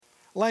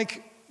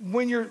Like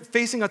when you're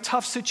facing a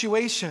tough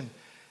situation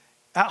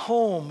at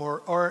home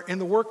or in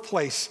the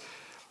workplace,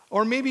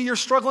 or maybe you're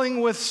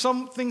struggling with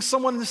something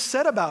someone has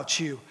said about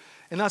you,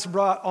 and that's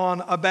brought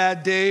on a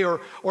bad day,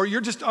 or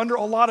you're just under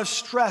a lot of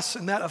stress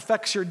and that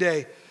affects your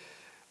day.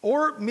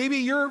 Or maybe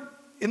you're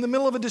in the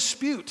middle of a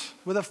dispute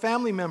with a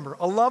family member,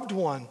 a loved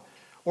one,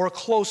 or a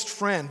close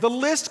friend. The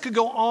list could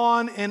go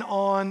on and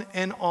on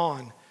and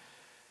on.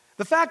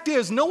 The fact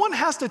is, no one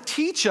has to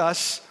teach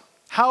us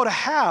how to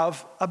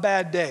have a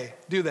bad day,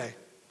 do they?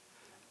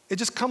 It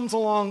just comes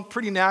along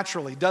pretty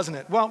naturally, doesn't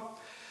it? Well,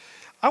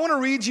 I want to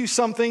read you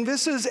something.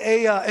 This is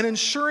an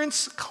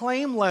insurance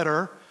claim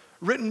letter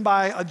written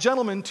by a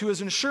gentleman to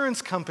his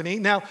insurance company.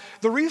 Now,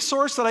 the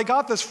resource that I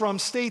got this from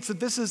states that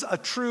this is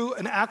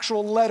an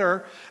actual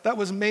letter that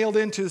was mailed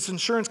into this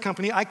insurance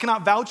company. I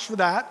cannot vouch for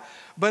that,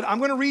 but I'm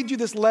going to read you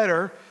this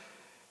letter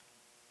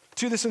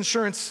to this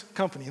insurance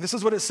company. This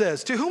is what it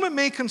says. To whom it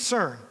may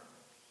concern,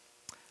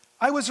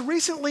 I was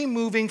recently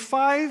moving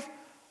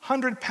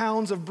 500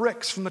 pounds of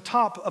bricks from the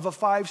top of a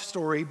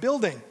 5-story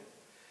building.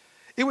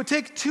 It would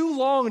take too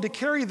long to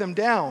carry them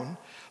down,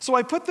 so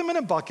I put them in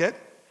a bucket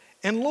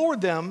and lowered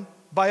them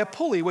by a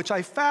pulley, which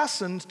I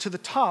fastened to the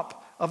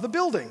top of the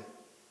building.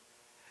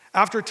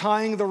 After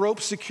tying the rope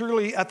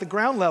securely at the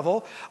ground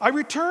level, I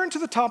returned to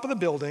the top of the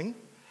building,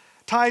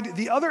 tied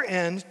the other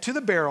end to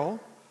the barrel,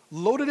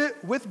 loaded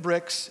it with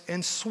bricks,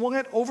 and swung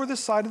it over the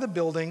side of the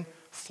building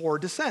for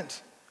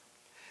descent.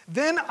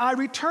 Then I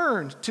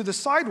returned to the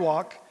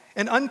sidewalk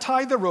and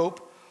untied the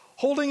rope,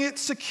 holding it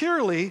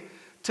securely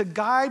to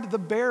guide the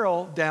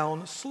barrel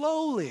down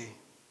slowly.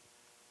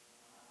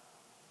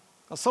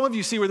 Now, some of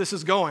you see where this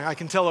is going, I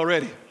can tell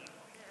already.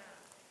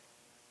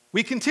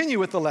 We continue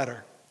with the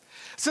letter.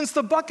 Since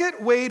the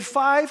bucket weighed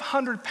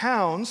 500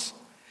 pounds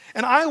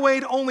and I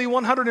weighed only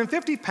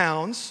 150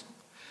 pounds,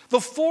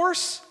 the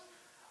force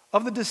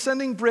of the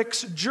descending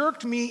bricks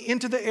jerked me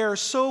into the air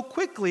so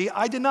quickly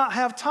I did not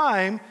have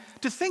time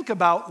to think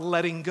about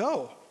letting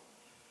go.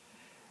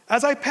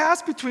 As I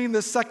passed between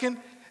the second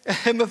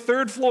and the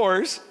third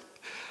floors,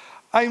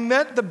 I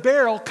met the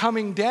barrel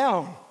coming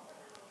down.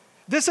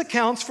 This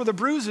accounts for the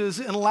bruises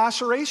and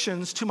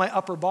lacerations to my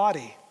upper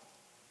body.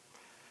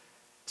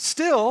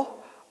 Still,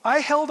 I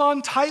held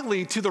on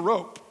tightly to the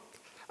rope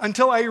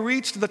until I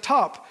reached the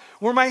top,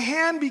 where my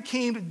hand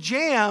became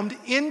jammed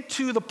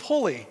into the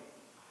pulley.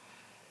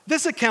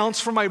 This accounts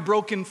for my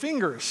broken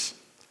fingers.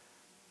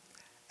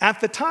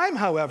 At the time,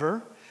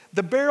 however,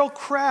 the barrel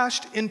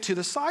crashed into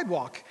the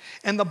sidewalk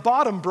and the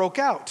bottom broke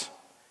out.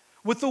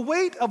 With the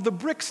weight of the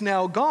bricks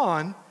now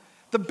gone,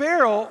 the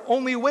barrel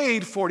only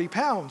weighed 40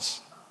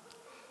 pounds.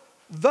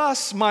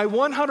 Thus, my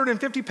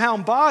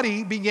 150-pound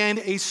body began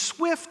a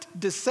swift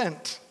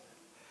descent.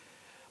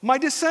 My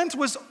descent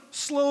was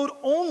slowed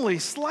only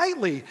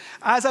slightly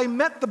as I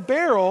met the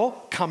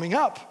barrel coming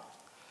up.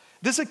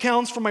 This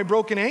accounts for my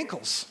broken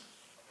ankles.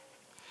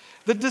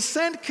 The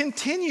descent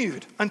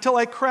continued until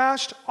I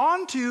crashed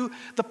onto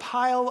the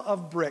pile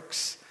of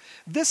bricks.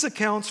 This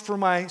accounts for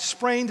my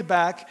sprained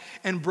back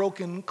and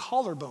broken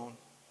collarbone.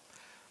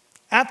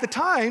 At the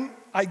time,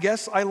 I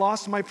guess I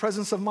lost my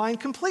presence of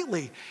mind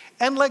completely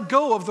and let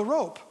go of the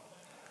rope.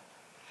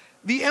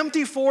 The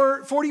empty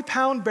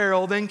 40-pound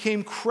barrel then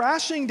came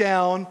crashing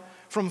down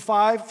from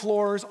 5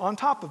 floors on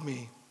top of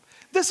me.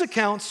 This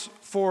accounts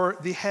for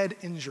the head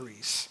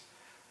injuries.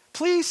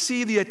 Please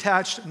see the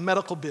attached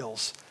medical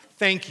bills.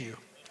 Thank you.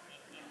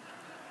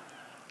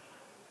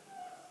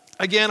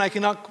 Again, I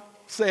cannot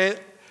say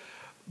it,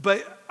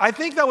 but I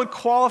think that would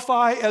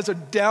qualify as a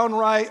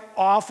downright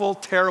awful,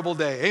 terrible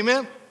day.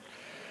 Amen?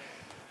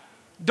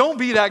 Don't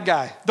be that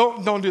guy.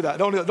 Don't do that.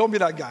 Don't be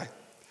that guy.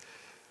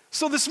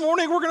 So this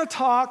morning we're going to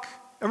talk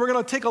and we're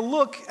going to take a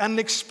look at an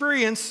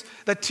experience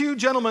that 2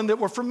 gentlemen that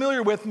we're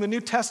familiar with in the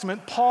New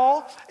Testament,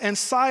 Paul and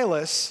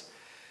Silas,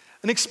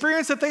 an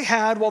experience that they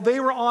had while they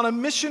were on a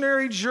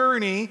missionary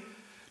journey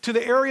to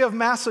the area of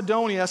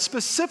Macedonia,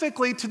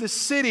 specifically to the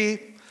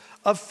city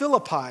of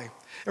Philippi.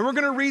 And we're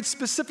going to read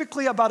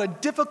specifically about a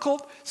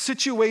difficult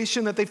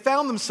situation that they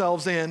found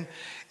themselves in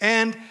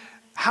and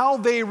how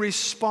they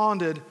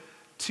responded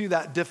to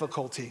that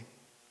difficulty.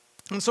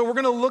 And so we're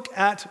going to look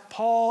at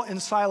Paul and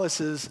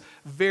Silas's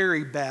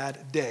very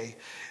bad day.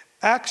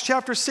 Acts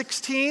chapter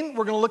 16,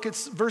 we're going to look at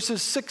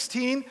verses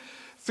 16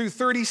 through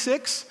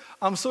 36.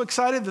 I'm so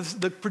excited,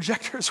 the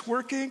projector is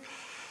working.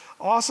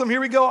 Awesome, here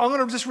we go. I'm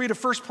going to just read a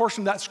first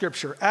portion of that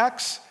scripture.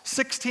 Acts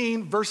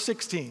 16, verse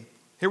 16.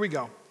 Here we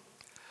go.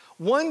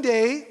 One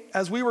day,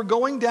 as we were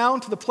going down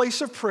to the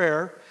place of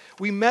prayer,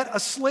 we met a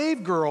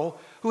slave girl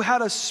who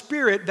had a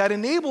spirit that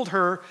enabled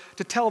her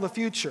to tell the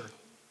future.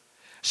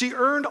 She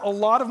earned a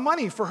lot of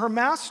money for her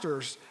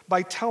masters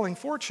by telling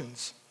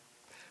fortunes.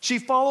 She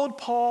followed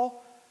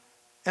Paul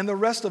and the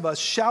rest of us,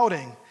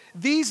 shouting,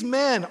 "These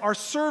men are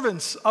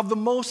servants of the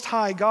Most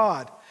High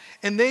God,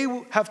 and they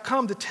have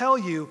come to tell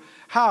you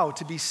how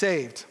to be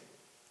saved."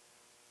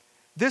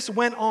 This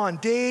went on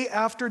day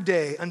after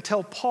day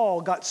until Paul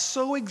got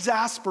so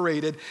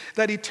exasperated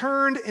that he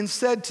turned and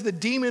said to the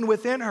demon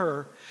within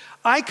her,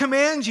 I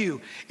command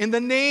you in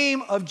the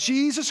name of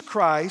Jesus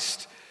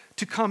Christ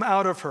to come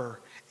out of her.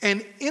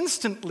 And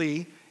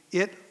instantly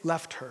it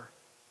left her.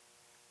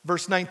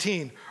 Verse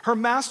 19, her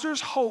master's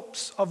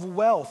hopes of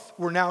wealth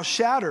were now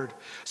shattered.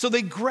 So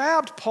they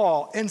grabbed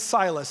Paul and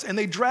Silas and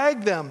they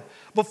dragged them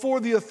before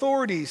the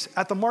authorities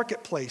at the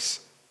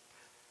marketplace.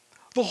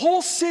 The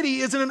whole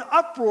city is in an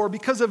uproar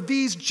because of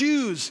these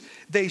Jews,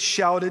 they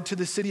shouted to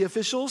the city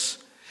officials.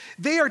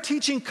 They are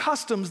teaching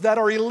customs that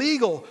are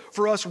illegal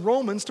for us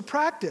Romans to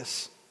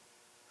practice.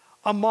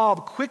 A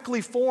mob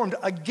quickly formed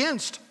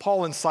against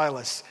Paul and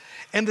Silas,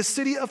 and the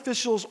city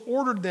officials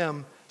ordered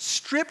them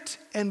stripped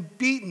and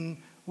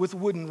beaten with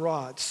wooden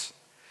rods.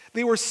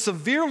 They were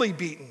severely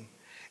beaten,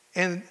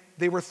 and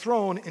they were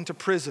thrown into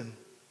prison.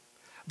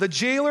 The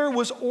jailer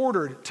was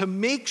ordered to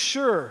make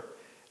sure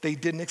they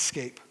didn't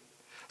escape.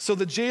 So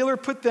the jailer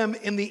put them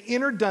in the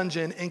inner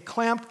dungeon and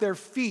clamped their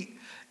feet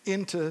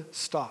into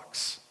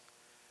stocks.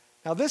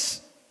 Now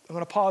this, I'm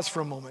going to pause for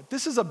a moment.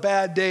 This is a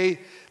bad day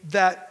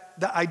that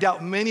I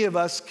doubt many of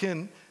us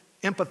can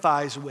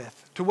empathize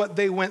with, to what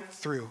they went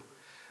through.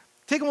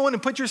 Take a moment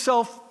and put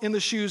yourself in the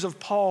shoes of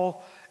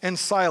Paul and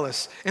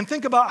Silas and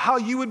think about how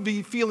you would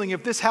be feeling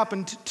if this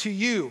happened to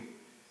you.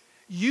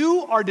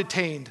 You are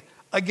detained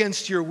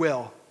against your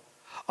will.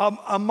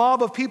 A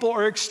mob of people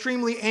are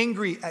extremely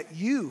angry at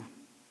you.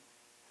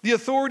 The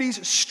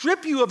authorities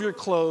strip you of your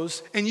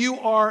clothes and you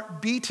are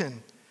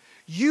beaten.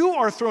 You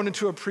are thrown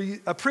into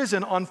a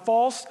prison on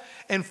false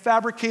and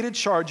fabricated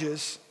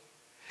charges.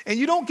 And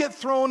you don't get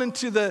thrown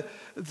into the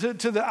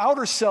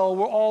outer cell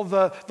where all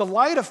the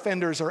light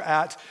offenders are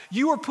at.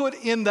 You are put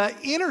in the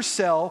inner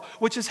cell,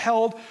 which is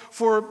held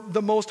for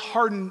the most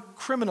hardened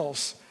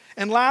criminals.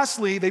 And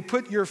lastly, they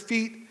put your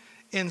feet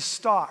in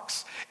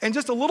stocks. And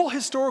just a little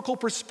historical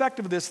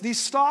perspective of this, these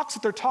stocks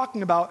that they're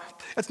talking about,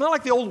 it's not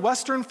like the old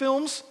Western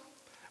films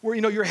where,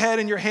 your head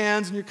in your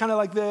hands and you're kind of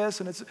like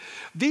this. And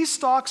these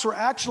stocks were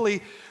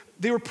actually,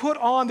 they were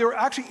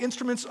actually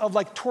instruments of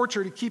like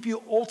torture to keep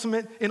you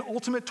in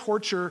ultimate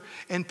torture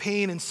and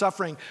pain and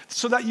suffering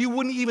so that you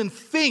wouldn't even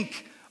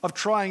think of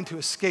trying to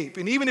escape.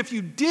 And even if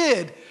you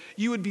did,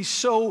 you would be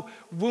so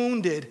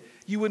wounded,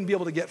 you wouldn't be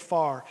able to get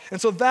far.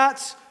 And so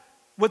that's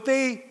what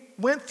they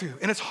went through.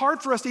 And it's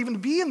hard for us to even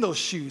be in those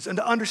shoes and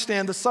to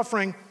understand the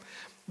suffering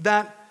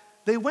that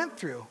they went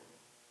through.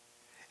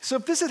 So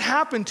if this had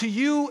happened to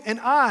you and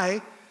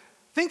I,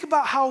 think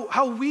about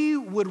how we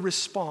would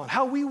respond,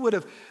 how we would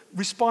have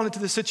responded to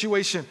the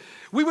situation.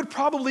 We would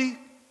probably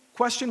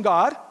question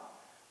God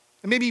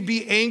and maybe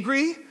be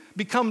angry,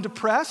 become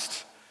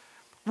depressed.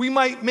 We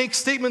might make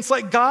statements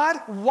like, God,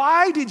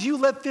 why did you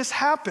let this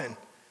happen?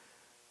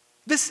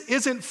 This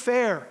isn't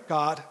fair,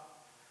 God.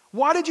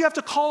 Why did you have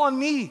to call on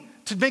me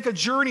to make a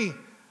journey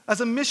as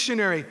a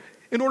missionary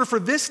in order for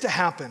this to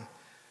happen?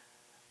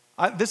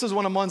 This is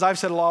one of the ones I've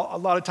said a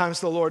lot of times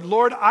to the Lord.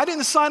 Lord, I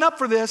didn't sign up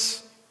for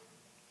this.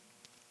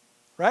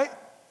 Right?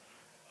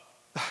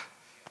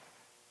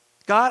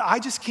 God, I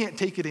just can't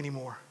take it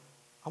anymore.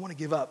 I want to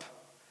give up.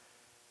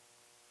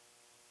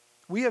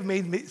 We have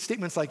made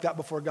statements like that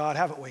before God,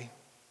 haven't we?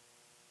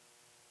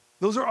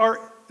 Those are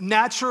our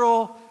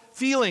natural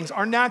feelings,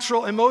 our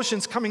natural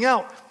emotions coming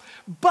out.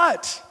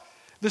 But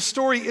the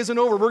story isn't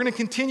over. We're going to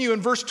continue in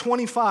verse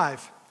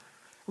 25.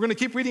 We're going to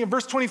keep reading in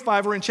verse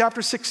 25. We're in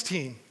chapter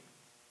 16.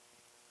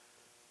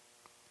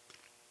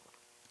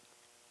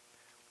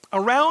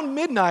 Around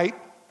midnight,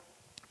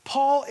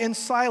 Paul and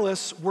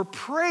Silas were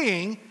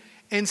praying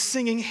and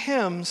singing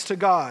hymns to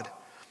God,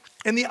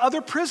 and the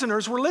other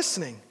prisoners were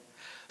listening.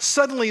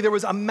 Suddenly, there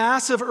was a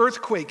massive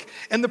earthquake,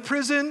 and the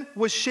prison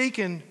was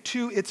shaken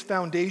to its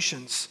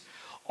foundations.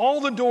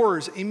 All the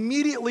doors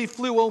immediately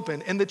flew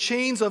open, and the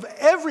chains of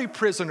every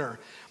prisoner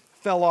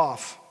fell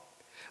off.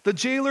 The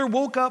jailer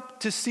woke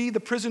up to see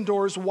the prison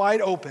doors wide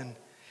open.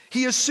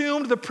 He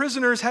assumed the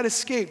prisoners had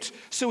escaped,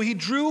 so he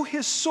drew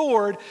his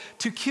sword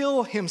to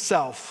kill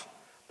himself.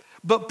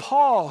 But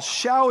Paul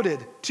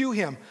shouted to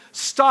him,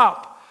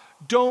 "Stop,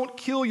 don't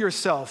kill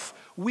yourself.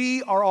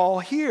 We are all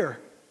here."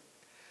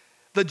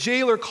 The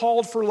jailer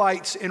called for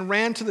lights and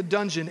ran to the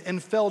dungeon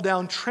and fell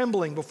down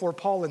trembling before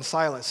Paul and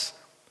Silas.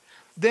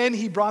 Then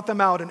he brought them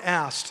out and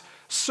asked,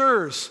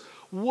 "Sirs,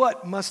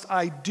 what must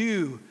I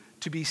do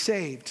to be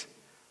saved?"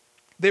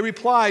 They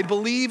replied,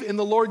 "Believe in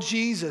the Lord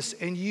Jesus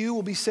and you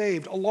will be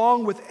saved,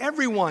 along with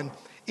everyone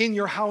in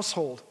your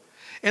household."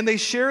 And they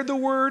shared the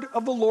word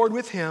of the Lord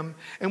with him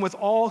and with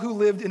all who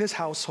lived in his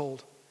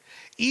household.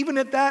 Even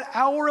at that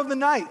hour of the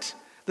night,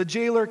 the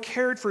jailer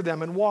cared for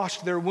them and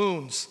washed their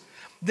wounds.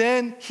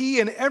 Then he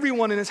and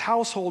everyone in his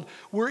household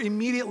were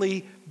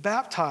immediately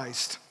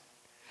baptized.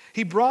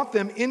 He brought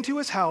them into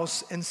his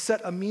house and set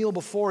a meal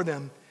before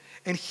them,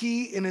 and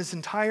he and his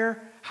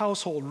entire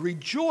household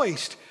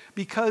rejoiced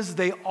because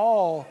they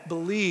all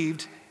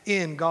believed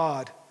in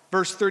God.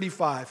 Verse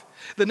 35.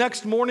 The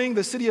next morning,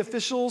 the city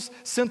officials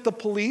sent the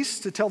police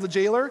to tell the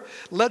jailer,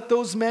 "Let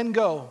those men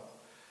go."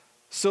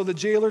 So the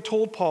jailer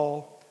told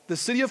Paul, "The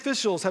city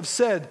officials have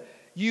said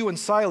you and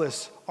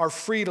Silas are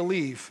free to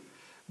leave.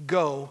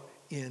 Go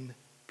in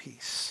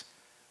peace."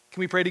 Can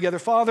we pray together?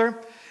 Father,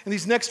 In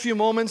these next few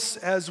moments,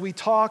 as we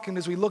talk and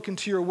as we look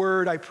into your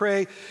word, I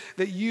pray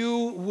that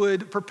you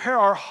would prepare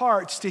our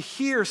hearts to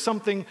hear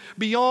something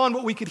beyond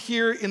what we could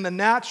hear in the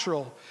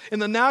natural. In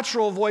the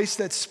natural voice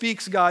that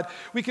speaks, God,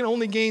 we can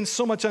only gain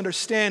so much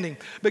understanding.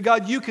 But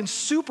God, you can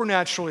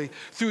supernaturally,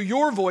 through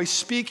your voice,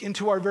 speak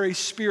into our very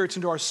spirits,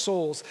 into our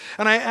souls.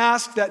 And I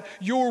ask that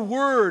your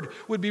word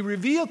would be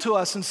revealed to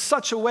us in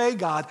such a way,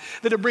 God,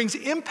 that it brings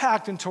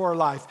impact into our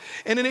life.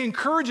 And it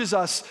encourages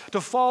us to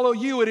follow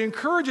you. It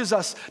encourages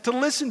us to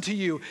listen to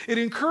you. It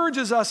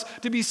encourages us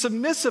to be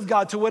submissive,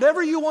 God, to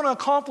whatever you want to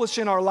accomplish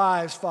in our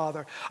lives,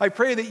 Father. I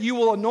pray that you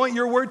will anoint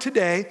your word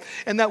today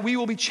and that we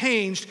will be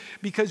changed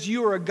because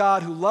you are a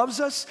God who loves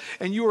us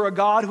and you are a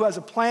God who has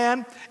a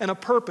plan and a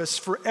purpose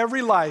for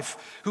every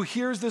life who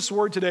hears this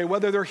word today,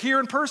 whether they're here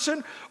in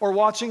person or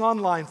watching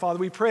online. Father,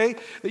 we pray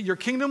that your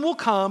kingdom will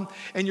come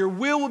and your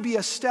will be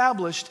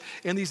established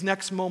in these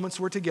next moments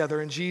we're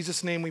together. In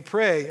Jesus' name we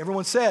pray.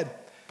 Everyone said,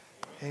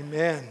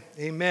 amen.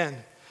 Amen.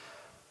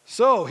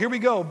 So here we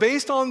go.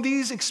 Based on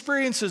these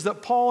experiences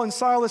that Paul and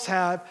Silas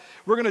had,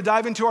 we're going to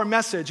dive into our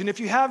message. And if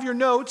you have your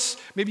notes,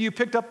 maybe you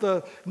picked up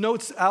the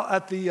notes out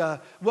at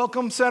the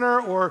Welcome Center,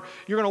 or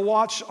you're going to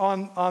watch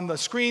on the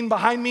screen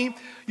behind me.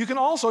 You can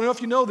also, I don't know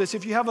if you know this,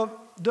 if you have a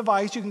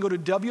device, you can go to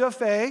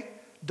wfa.church,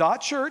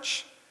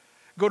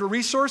 go to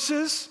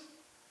resources,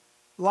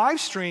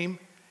 live stream,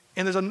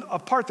 and there's a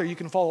part there you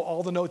can follow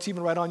all the notes,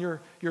 even right on your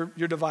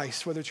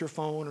device, whether it's your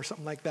phone or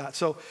something like that.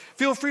 So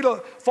feel free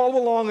to follow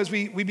along as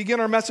we begin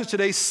our message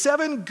today.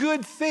 7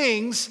 good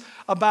things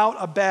about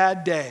a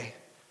bad day.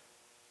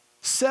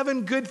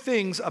 7 good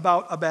things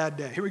about a bad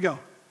day. Here we go.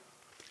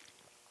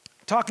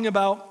 Talking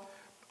about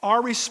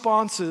our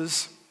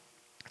responses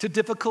to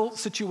difficult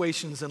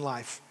situations in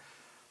life.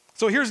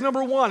 So here's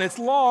number 1. It's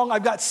long.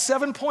 I've got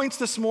 7 points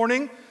this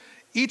morning.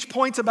 Each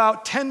point's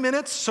about 10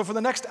 minutes. So for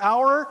the next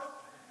hour,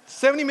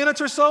 70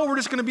 minutes or so, we're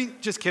just going to be,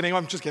 just kidding,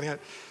 I'm just kidding.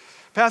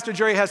 Pastor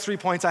Jerry has 3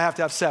 points, I have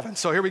to have 7.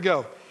 So here we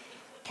go.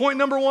 Point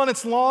number 1,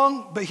 it's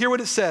long, but hear what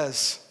it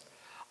says.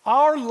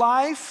 Our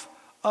life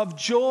of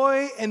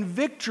joy and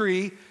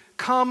victory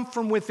come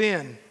from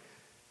within.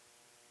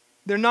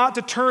 They're not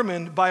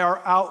determined by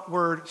our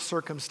outward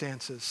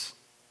circumstances.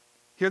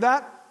 Hear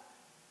that?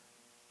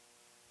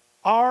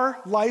 Our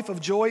life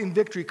of joy and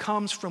victory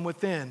comes from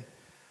within.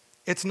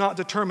 It's not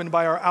determined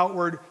by our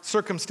outward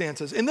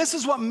circumstances. And this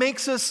is what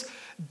makes us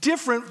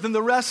different than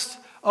the rest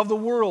of the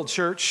world,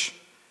 church.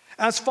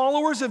 As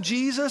followers of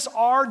Jesus,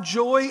 our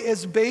joy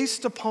is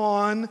based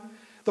upon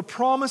the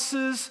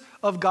promises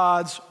of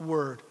God's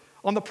word,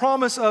 on the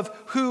promise of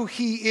who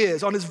he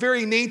is, on his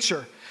very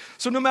nature.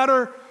 So no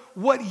matter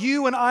what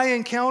you and I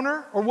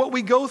encounter or what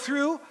we go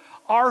through,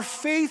 our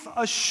faith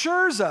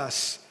assures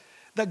us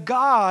that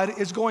God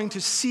is going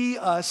to see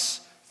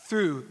us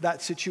through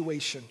that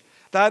situation.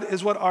 That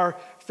is what our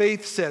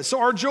faith says.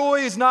 So our joy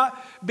is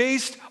not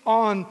based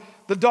on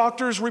the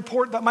doctor's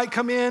report that might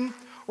come in,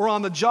 or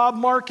on the job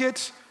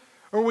market,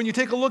 or when you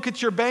take a look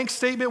at your bank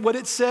statement, what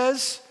it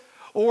says,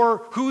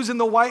 or who's in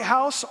the White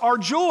House. Our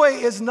joy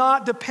is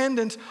not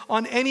dependent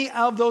on any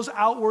of those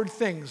outward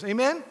things.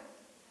 Amen?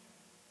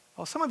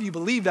 Well, some of you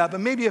believe that,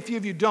 but maybe a few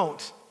of you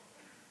don't.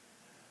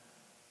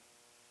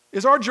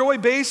 Is our joy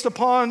based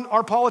upon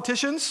our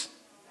politicians?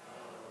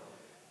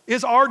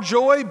 Is our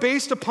joy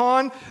based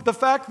upon the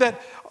fact that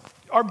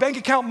our bank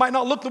account might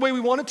not look the way we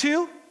want it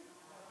to?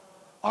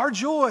 Our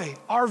joy,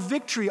 our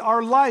victory,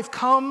 our life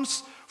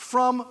comes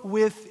from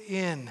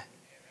within.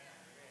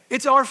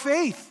 It's our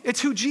faith.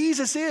 It's who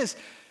Jesus is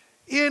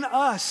in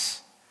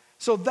us.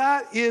 So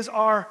that is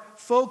our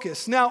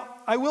focus. Now,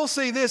 I will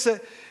say this,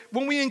 that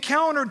when we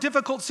encounter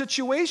difficult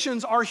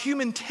situations, our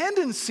human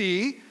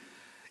tendency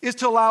is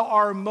to allow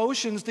our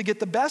emotions to get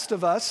the best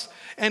of us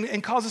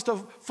and cause us to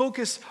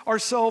focus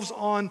ourselves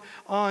on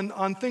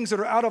things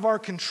that are out of our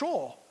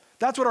control.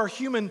 That's what our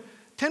human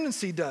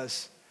tendency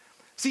does.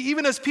 See,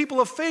 even as people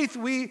of faith,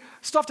 we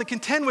still have to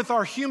contend with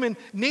our human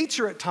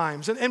nature at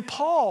times. And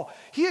Paul,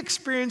 he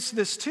experienced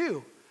this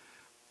too.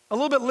 A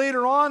little bit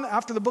later on,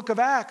 after the book of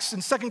Acts,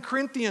 in 2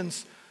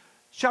 Corinthians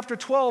chapter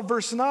 12,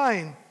 verse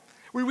 9,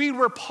 we read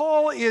where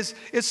Paul is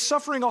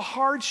suffering a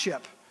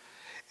hardship.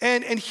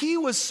 And he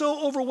was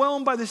so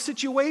overwhelmed by the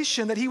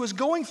situation that he was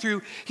going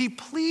through, he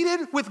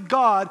pleaded with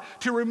God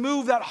to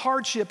remove that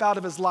hardship out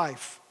of his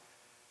life.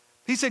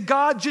 He said,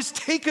 God, just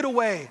take it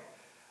away.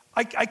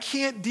 I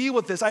can't deal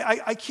with this.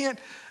 I can't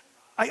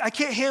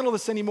handle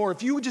this anymore.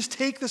 If you would just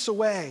take this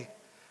away.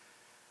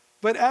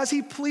 But as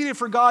he pleaded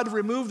for God to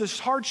remove this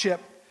hardship,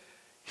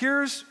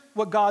 here's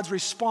what God's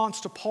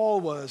response to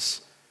Paul was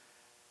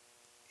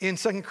in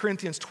 2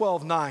 Corinthians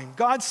 12:9.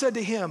 God said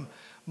to him,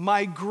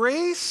 my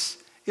grace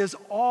is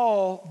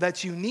all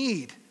that you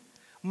need.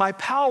 My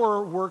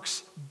power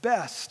works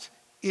best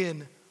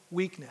in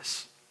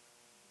weakness.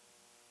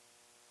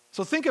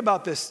 So think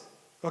about this,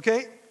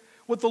 okay?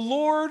 What the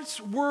Lord's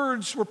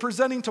words were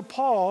presenting to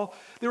Paul,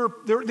 they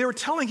were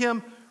telling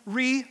him,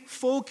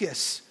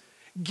 refocus.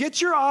 Get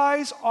your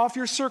eyes off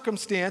your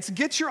circumstance.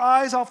 Get your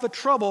eyes off the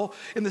trouble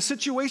in the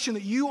situation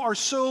that you are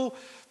so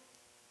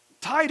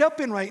tied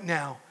up in right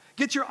now.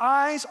 Get your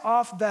eyes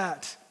off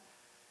that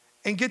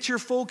and get your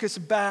focus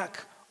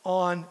back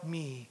on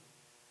me.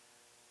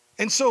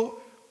 And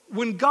so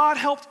when God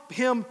helped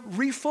him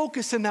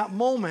refocus in that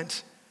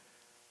moment,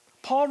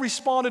 Paul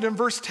responded in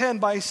verse 10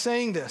 by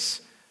saying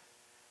this: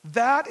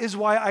 "That is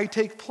why I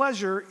take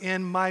pleasure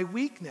in my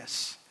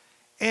weakness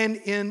and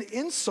in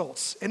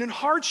insults and in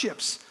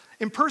hardships,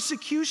 in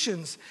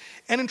persecutions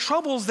and in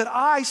troubles that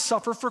I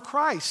suffer for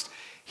Christ."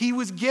 He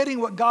was getting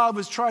what God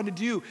was trying to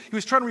do. He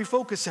was trying to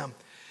refocus him.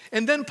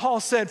 And then Paul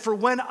said, "For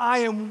when I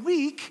am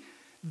weak,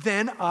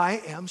 then I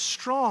am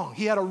strong."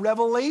 He had a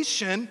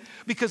revelation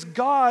because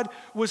God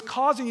was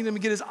causing him to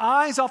get his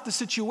eyes off the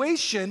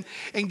situation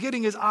and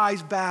getting his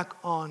eyes back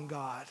on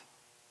God.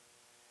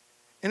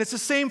 And it's the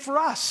same for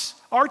us.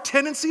 Our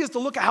tendency is to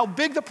look at how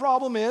big the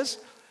problem is,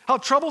 how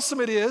troublesome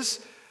it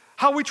is,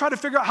 how we try to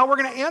figure out how we're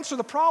going to answer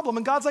the problem.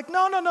 And God's like,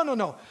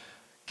 no.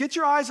 Get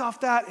your eyes off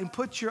that and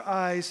put your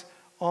eyes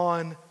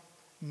on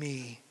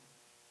me.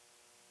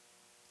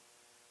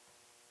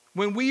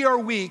 When we are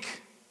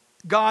weak,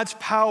 God's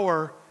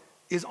power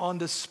is on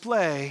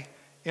display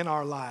in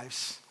our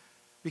lives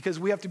because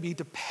we have to be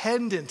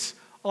dependent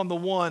on the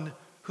one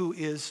who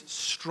is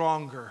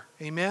stronger.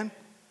 Amen?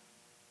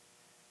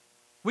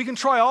 We can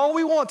try all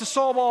we want to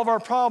solve all of our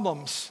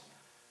problems,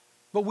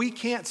 but we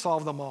can't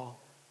solve them all.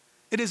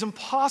 It is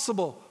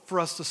impossible for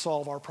us to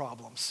solve our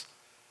problems.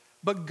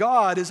 But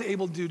God is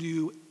able to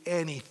do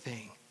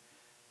anything,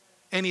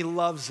 and he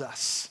loves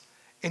us,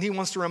 and he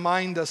wants to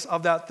remind us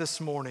of that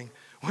this morning.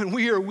 When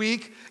we are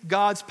weak,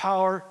 God's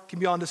power can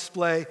be on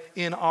display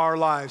in our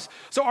lives.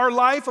 So our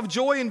life of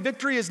joy and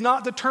victory is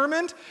not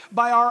determined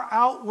by our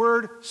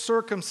outward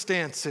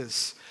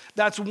circumstances.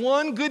 That's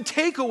one good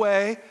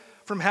takeaway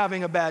from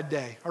having a bad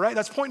day. All right,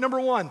 that's point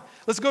number one.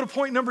 Let's go to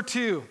point number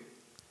two.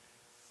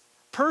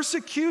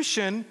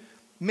 Persecution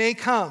may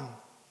come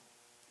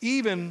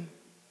even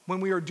when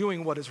we are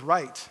doing what is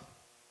right.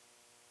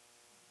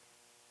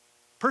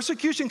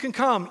 Persecution can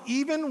come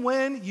even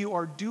when you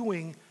are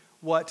doing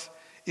what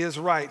is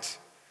right.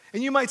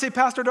 And you might say,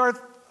 Pastor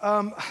Darth,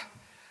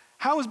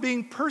 how is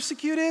being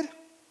persecuted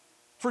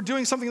for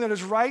doing something that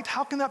is right,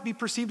 how can that be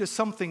perceived as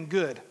something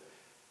good?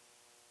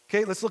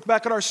 Okay, let's look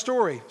back at our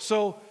story.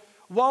 So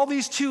while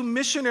these two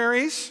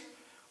missionaries,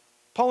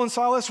 Paul and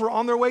Silas, were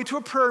on their way to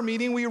a prayer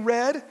meeting, we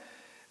read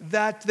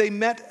that they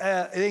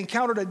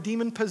encountered a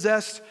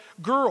demon-possessed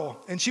girl,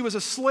 and she was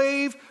a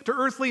slave to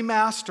earthly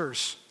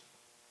masters.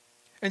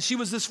 And she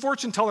was this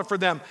fortune teller for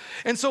them.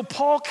 And so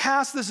Paul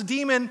cast this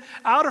demon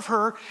out of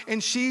her,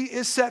 and she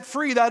is set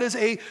free. That is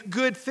a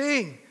good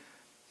thing.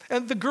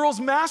 And the girl's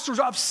masters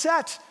are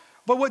upset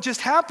by what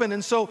just happened.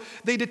 And so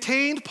they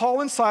detained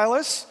Paul and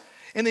Silas,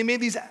 and they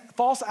made these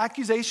false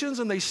accusations,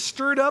 and they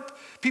stirred up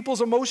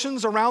people's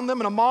emotions around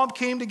them, and a mob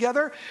came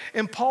together.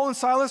 And Paul and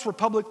Silas were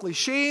publicly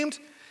shamed.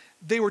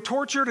 They were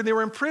tortured, and they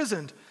were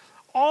imprisoned.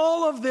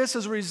 All of this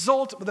is a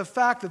result of the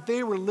fact that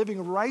they were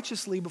living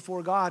righteously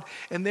before God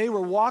and they were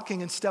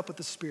walking in step with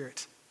the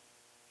Spirit.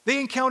 They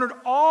encountered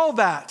all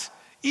that,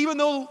 even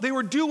though they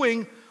were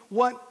doing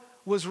what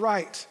was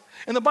right.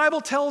 And the Bible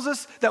tells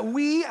us that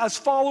we, as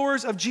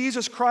followers of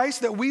Jesus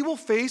Christ, that we will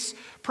face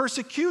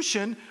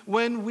persecution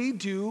when we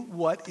do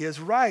what is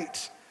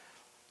right.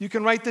 You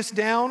can write this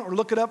down or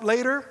look it up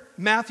later.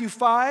 Matthew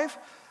 5,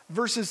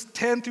 verses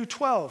 10 through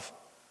 12.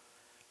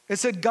 It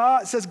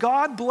says,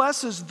 God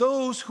blesses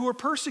those who are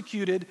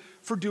persecuted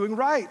for doing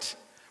right,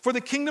 for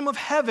the kingdom of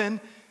heaven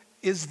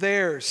is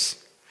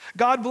theirs.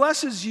 God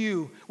blesses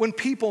you when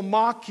people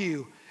mock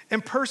you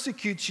and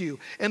persecute you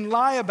and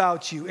lie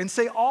about you and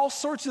say all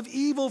sorts of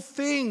evil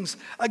things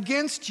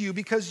against you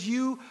because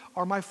you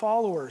are my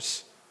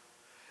followers.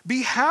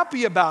 Be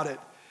happy about it.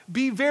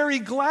 Be very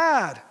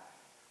glad,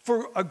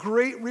 for a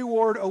great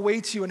reward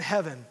awaits you in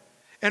heaven.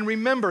 And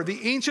remember,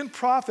 the ancient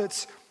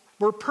prophets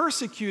were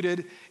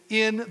persecuted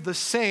in the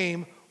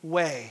same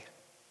way.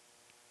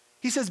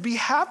 He says, be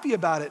happy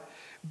about it.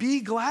 Be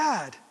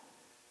glad.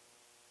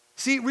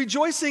 See,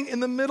 rejoicing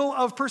in the middle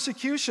of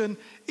persecution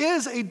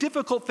is a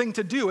difficult thing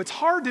to do. It's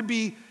hard to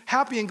be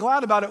happy and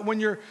glad about it when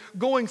you're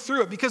going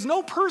through it because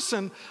no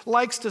person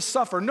likes to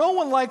suffer. No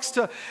one likes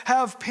to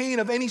have pain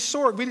of any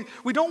sort.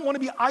 We don't want to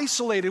be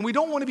isolated. We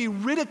don't want to be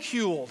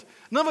ridiculed.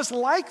 None of us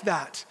like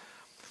that.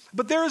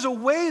 But there is a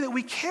way that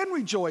we can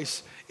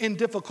rejoice in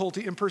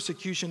difficulty and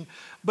persecution,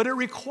 but it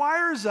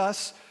requires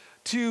us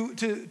to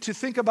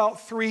think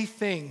about three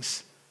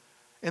things.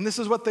 And this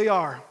is what they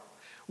are.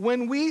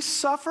 When we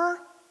suffer,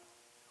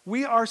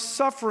 we are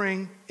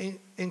suffering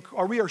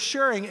or we are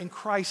sharing in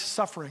Christ's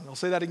suffering. I'll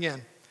say that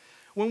again.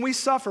 When we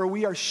suffer,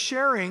 we are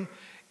sharing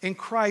in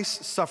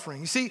Christ's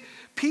suffering. You see,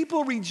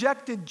 people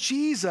rejected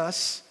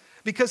Jesus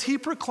because he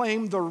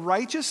proclaimed the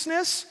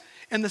righteousness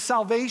and the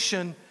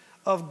salvation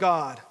of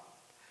God.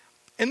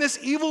 And this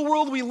evil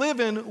world we live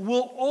in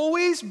will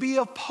always be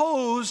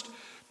opposed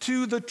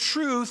to the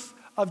truth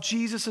of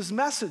Jesus'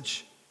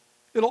 message.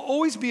 It'll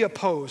always be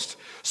opposed.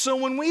 So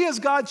when we as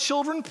God's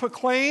children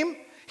proclaim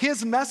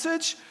his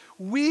message,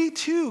 we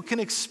too can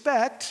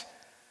expect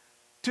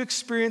to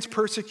experience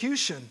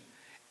persecution.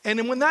 And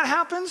then when that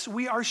happens,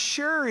 we are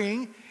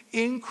sharing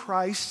in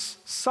Christ's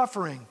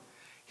suffering.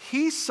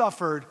 He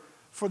suffered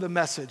for the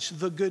message,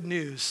 the good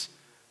news,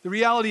 the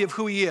reality of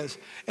who he is.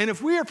 And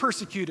if we are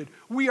persecuted,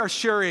 we are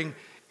sharing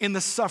in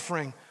the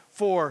suffering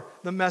for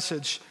the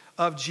message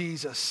of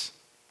Jesus.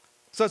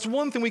 So that's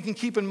one thing we can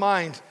keep in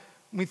mind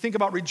when we think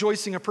about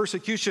rejoicing in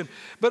persecution.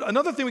 But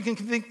another thing we can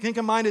think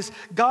in mind is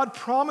God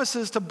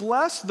promises to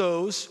bless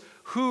those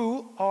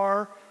who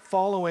are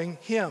following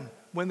him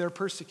when they're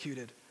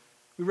persecuted.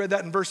 We read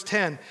that in verse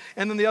 10.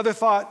 And then the other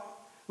thought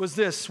was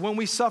this: when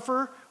we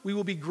suffer, we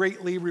will be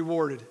greatly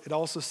rewarded. It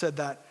also said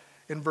that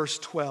in verse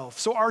 12.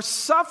 So our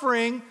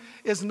suffering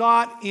is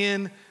not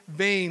in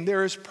vain.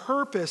 There is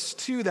purpose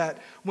to that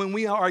when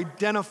we are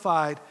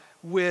identified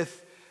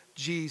with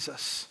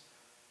Jesus.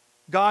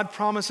 God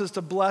promises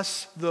to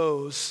bless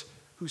those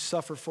who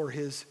suffer for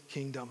his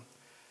kingdom.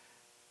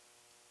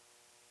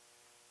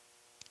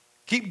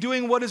 Keep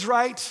doing what is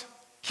right.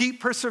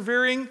 Keep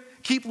persevering.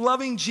 Keep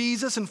loving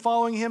Jesus and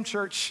following him,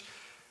 church.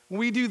 When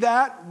we do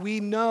that, we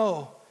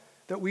know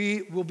that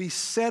we will be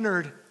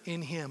centered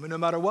in him. And no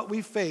matter what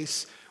we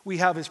face, we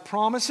have his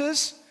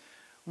promises.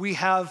 We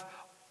have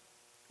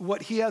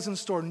what he has in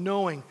store,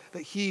 knowing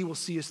that he will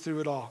see us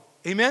through it all.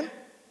 Amen?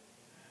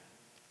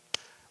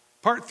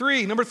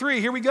 Number three,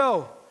 here we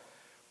go.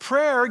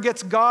 Prayer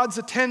gets God's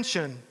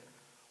attention.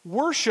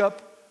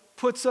 Worship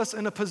puts us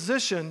in a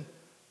position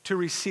to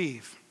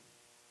receive.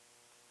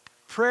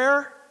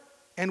 Prayer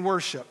and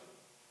worship.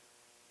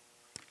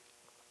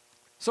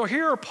 So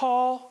here are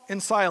Paul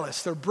and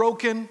Silas. They're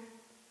broken.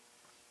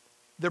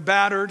 They're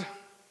battered.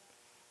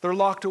 They're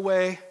locked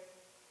away.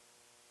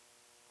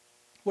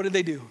 What did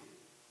they do?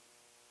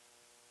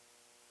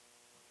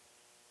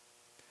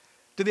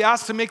 Did they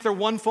ask to make their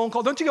one phone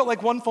call? Don't you get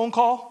like one phone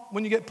call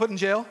when you get put in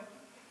jail?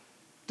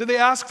 Did they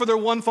ask for their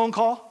one phone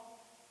call?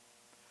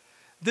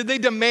 Did they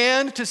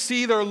demand to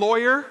see their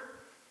lawyer?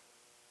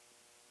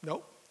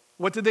 No.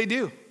 What did they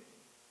do?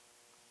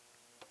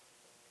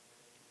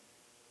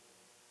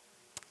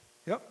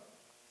 Yep.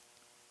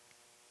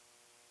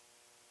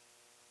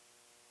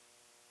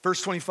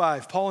 Verse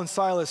 25, Paul and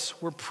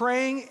Silas were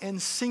praying and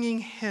singing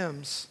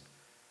hymns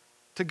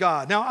to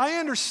God. Now, I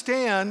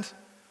understand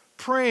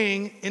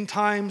praying in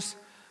times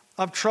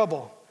of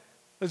trouble.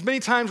 There's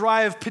many times where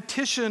I have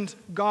petitioned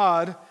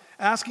God,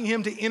 asking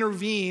him to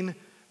intervene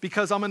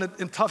because I'm in a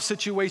tough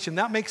situation.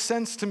 That makes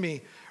sense to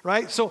me,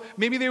 right? So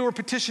maybe they were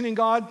petitioning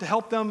God to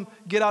help them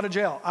get out of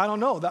jail. I don't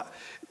know.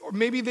 Or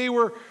maybe they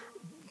were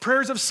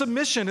prayers of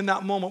submission in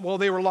that moment while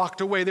they were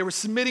locked away. They were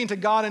submitting to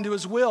God and to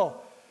his will.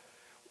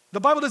 The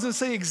Bible doesn't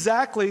say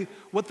exactly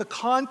what the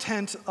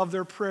content of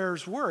their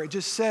prayers were. It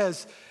just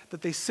says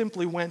that they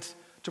simply went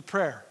to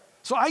prayer.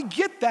 So I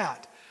get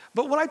that.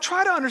 But what I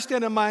try to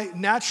understand in my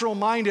natural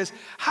mind is,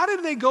 how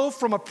did they go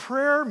from a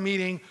prayer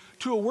meeting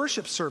to a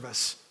worship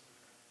service?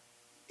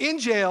 In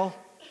jail,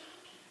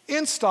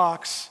 in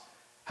stocks,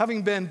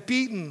 having been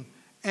beaten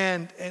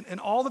and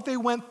all that they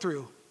went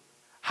through.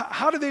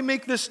 How did they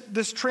make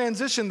this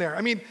transition there?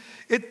 I mean,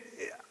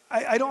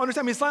 I don't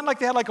understand. I mean, it's not like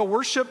they had like a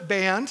worship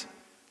band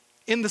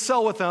in the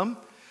cell with them.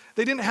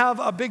 They didn't have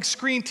a big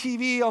screen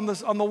TV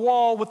on the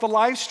wall with the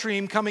live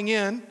stream coming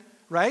in,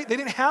 right? They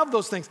didn't have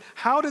those things.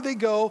 How did they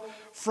go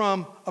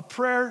from a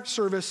prayer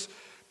service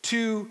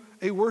to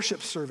a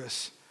worship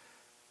service?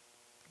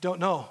 Don't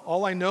know.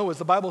 All I know is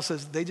the Bible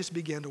says they just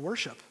began to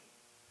worship.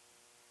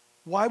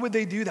 Why would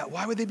they do that?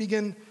 Why would they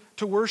begin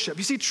to worship?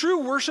 You see, true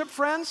worship,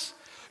 friends,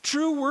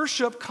 true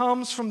worship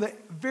comes from the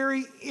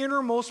very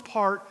innermost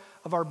part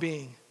of our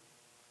being.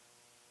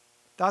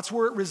 That's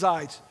where it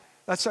resides.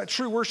 That's that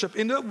true worship.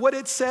 And what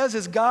it says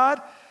is,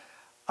 God,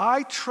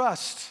 I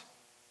trust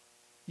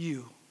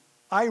you.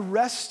 I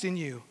rest in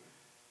you.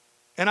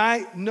 And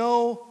I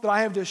know that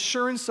I have the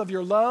assurance of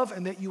your love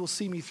and that you will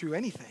see me through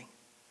anything.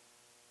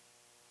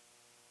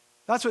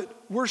 That's what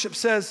worship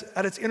says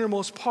at its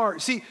innermost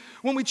part. See,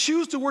 when we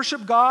choose to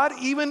worship God,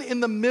 even in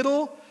the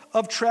middle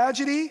of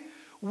tragedy,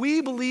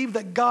 we believe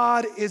that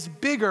God is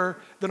bigger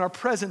than our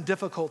present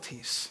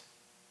difficulties.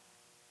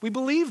 We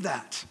believe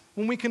that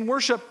when we can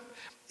worship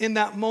in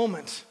that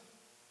moment.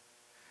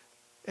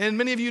 And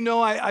many of you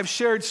know I've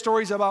shared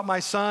stories about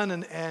my son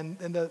and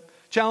the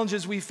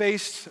challenges we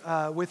faced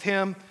with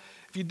him.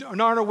 If you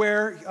aren't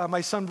aware,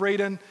 my son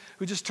Braden,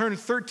 who just turned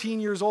 13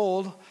 years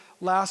old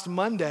last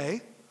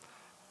Monday,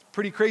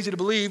 pretty crazy to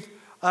believe,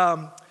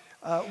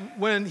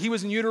 when he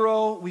was in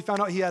utero, we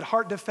found out he had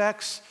heart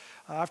defects.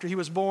 After he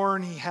was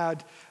born, he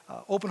had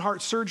open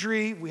heart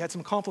surgery. We had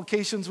some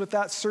complications with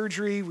that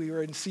surgery. We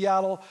were in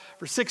Seattle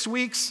for 6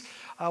 weeks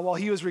while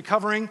he was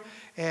recovering,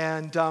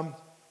 and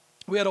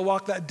we had to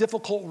walk that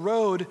difficult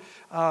road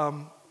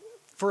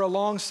for a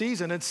long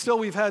season. And still,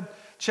 we've had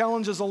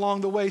challenges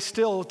along the way.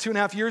 Still,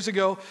 2.5 years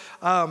ago,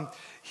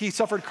 he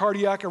suffered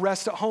cardiac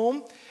arrest at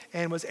home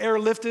and was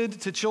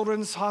airlifted to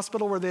Children's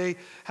Hospital where they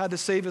had to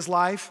save his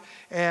life.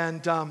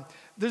 And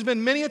there's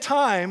been many a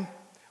time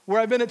where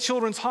I've been at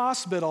Children's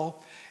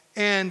Hospital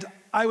and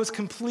I was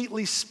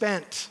completely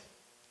spent.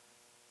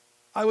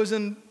 I was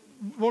in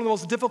one of the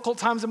most difficult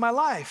times of my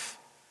life.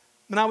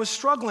 and I was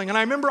struggling. And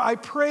I remember I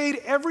prayed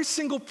every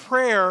single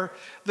prayer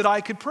that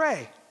I could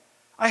pray.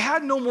 I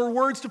had no more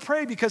words to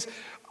pray because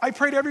I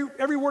prayed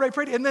every word I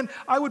prayed. And then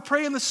I would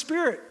pray in the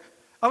Spirit.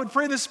 I would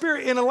pray in the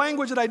Spirit in a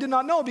language that I did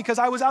not know because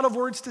I was out of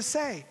words to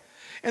say.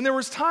 And there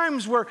was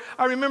times where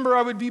I remember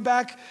I would be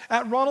back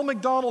at Ronald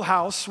McDonald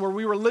House where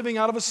we were living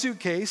out of a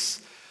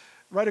suitcase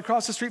right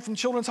across the street from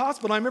Children's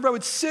Hospital. I remember I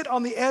would sit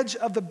on the edge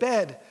of the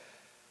bed,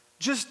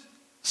 just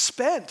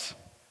spent.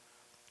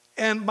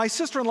 And my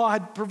sister-in-law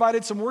had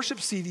provided some worship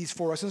CDs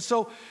for us. And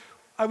so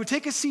I would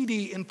take a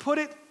CD and put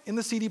it in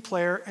the CD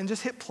player and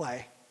just hit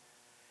play.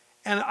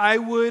 And I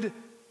would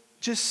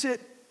just sit.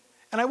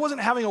 And I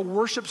wasn't having a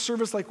worship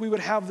service like we would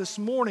have this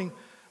morning,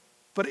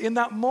 but in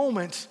that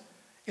moment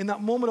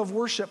of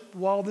worship,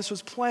 while this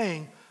was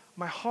playing,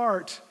 my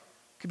heart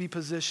could be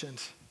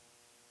positioned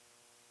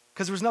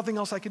because there was nothing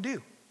else I could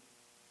do.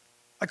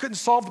 I couldn't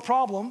solve the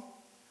problem.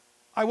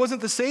 I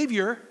wasn't the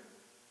Savior.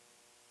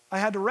 I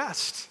had to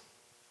rest.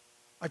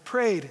 I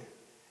prayed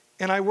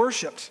and I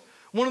worshiped.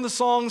 One of the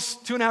songs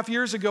 2.5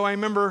 years ago, I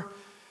remember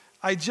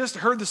I just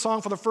heard the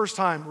song for the first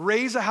time,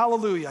 Raise a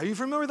Hallelujah. Are you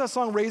familiar with that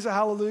song, Raise a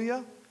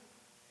Hallelujah?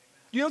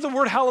 Do you know what the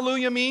word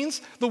hallelujah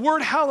means? The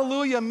word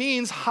hallelujah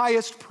means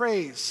highest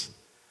praise.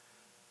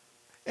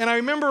 And I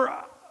remember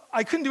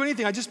I couldn't do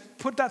anything. I just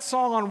put that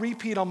song on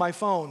repeat on my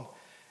phone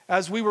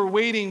as we were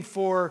waiting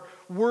for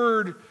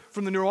word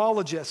from the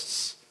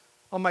neurologists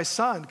on my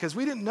son because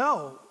we didn't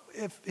know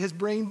if his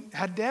brain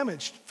had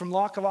damaged from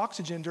lack of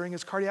oxygen during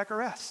his cardiac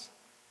arrest.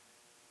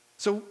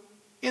 So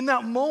in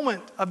that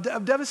moment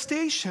of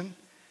devastation,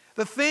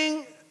 the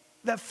thing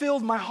that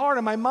filled my heart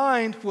and my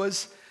mind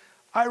was,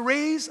 I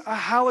raise a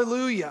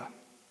hallelujah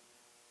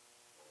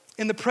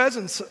in the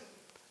presence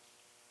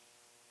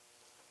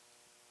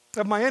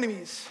of my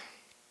enemies.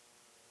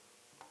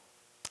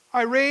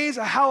 I raise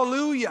a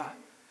hallelujah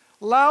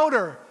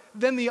louder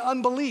than the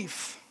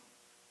unbelief.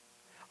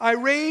 I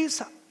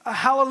raise a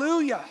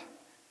hallelujah.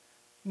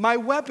 My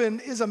weapon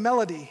is a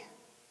melody.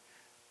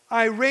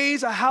 I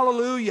raise a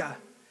hallelujah.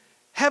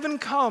 Heaven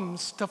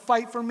comes to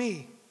fight for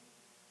me.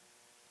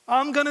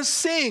 I'm going to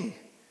sing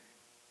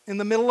in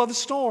the middle of the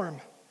storm.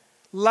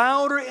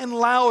 Louder and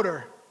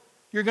louder,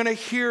 you're going to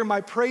hear my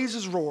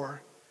praises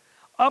roar.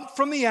 Up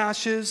from the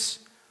ashes,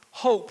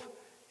 hope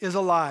is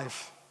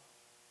alive.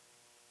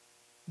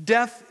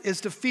 Death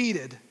is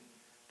defeated.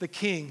 The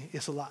King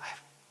is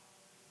alive.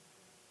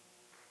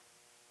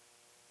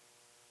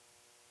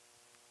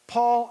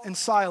 Paul and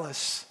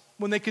Silas,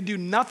 when they could do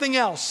nothing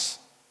else,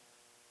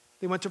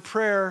 they went to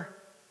prayer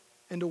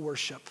and to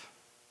worship.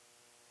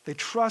 They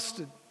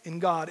trusted in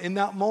God in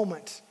that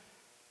moment.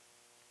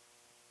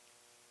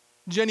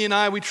 Jenny and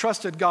I, we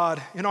trusted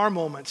God in our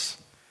moments.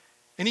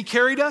 And He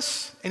carried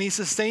us, and He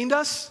sustained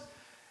us,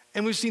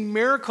 and we've seen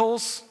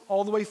miracles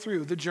all the way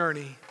through the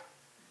journey.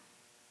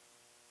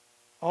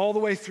 All the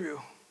way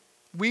through.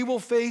 We will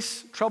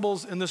face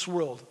troubles in this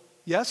world.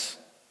 Yes?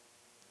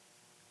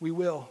 We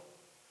will.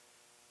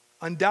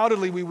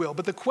 Undoubtedly we will.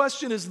 But the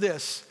question is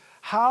this: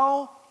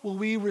 how will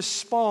we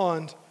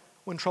respond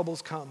when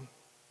troubles come?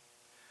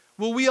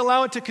 Will we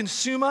allow it to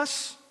consume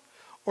us,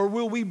 or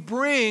will we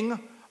bring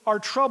our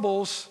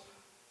troubles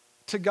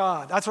to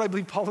God? That's what I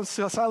believe Paul and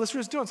Silas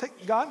were doing. Say,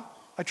 God,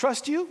 I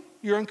trust you.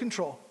 You're in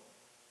control.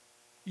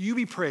 You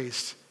be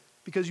praised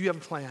because you have a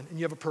plan and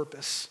you have a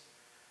purpose.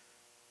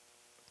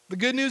 The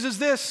good news is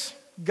this: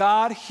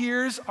 God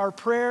hears our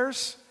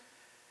prayers,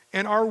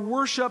 and our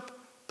worship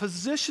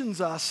positions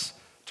us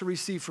to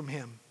receive from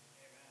Him.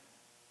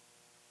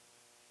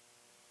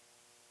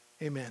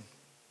 Amen.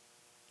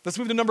 Let's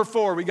move to number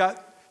 4. We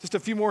got just a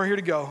few more here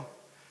to go.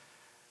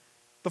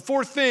 The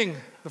fourth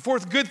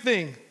good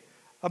thing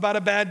about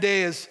a bad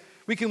day is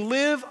we can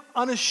live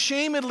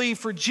unashamedly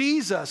for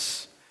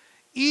Jesus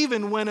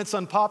even when it's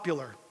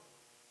unpopular.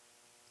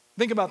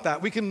 Think about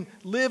that. We can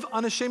live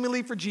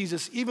unashamedly for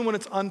Jesus even when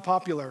it's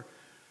unpopular.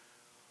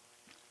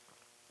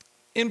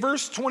 In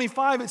verse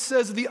 25, it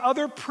says, the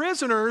other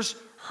prisoners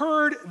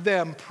heard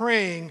them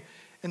praying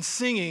and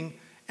singing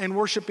and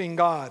worshiping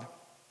God.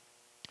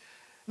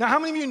 Now, how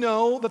many of you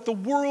know that the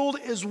world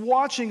is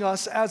watching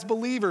us as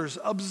believers,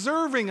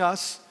 observing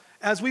us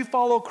as we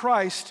follow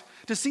Christ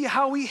to see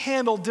how we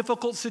handle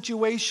difficult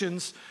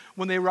situations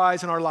when they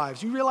rise in our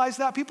lives? You realize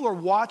that? People are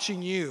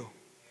watching you.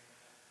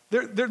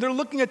 They're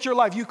looking at your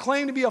life. You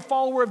claim to be a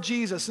follower of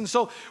Jesus. And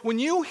so when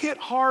you hit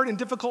hard in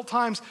difficult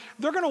times,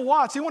 they're going to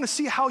watch. They want to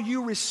see how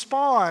you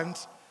respond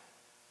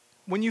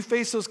when you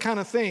face those kind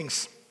of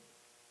things.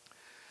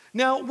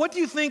 Now, what do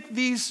you think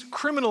these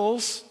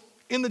criminals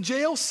in the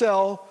jail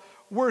cell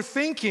were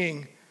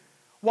thinking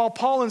while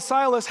Paul and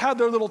Silas had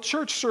their little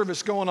church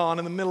service going on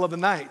in the middle of the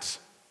night?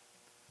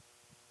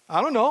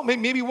 I don't know.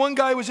 Maybe one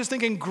guy was just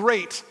thinking,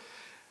 great,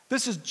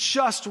 this is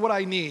just what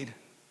I need.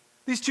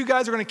 These two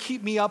guys are going to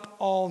keep me up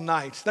all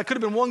night. That could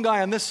have been one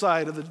guy on this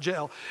side of the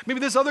jail. Maybe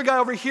this other guy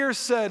over here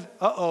said,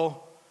 a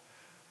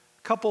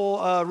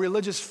couple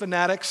religious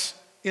fanatics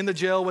in the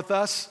jail with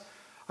us.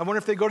 I wonder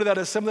if they go to that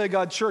Assembly of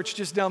God church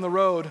just down the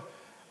road.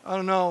 I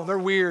don't know. They're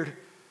weird.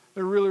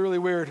 They're really, really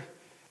weird.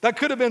 That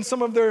could have been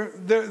some of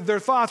their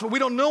thoughts, but we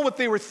don't know what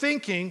they were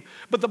thinking.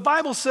 But the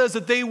Bible says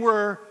that they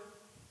were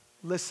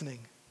listening.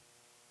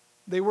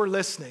 They were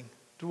listening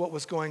to what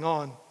was going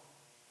on.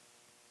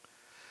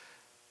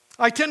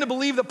 I tend to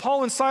believe that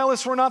Paul and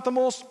Silas were not the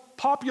most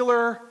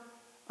popular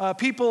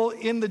people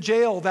in the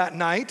jail that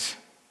night,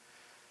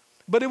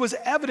 but it was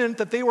evident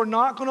that they were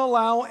not going to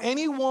allow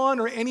anyone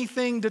or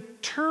anything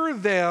deter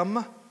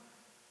them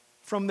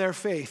from their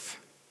faith.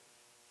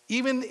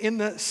 Even in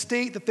the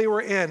state that they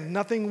were in,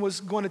 nothing was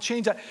going to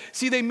change that.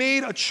 See, they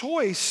made a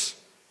choice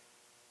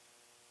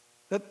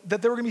that they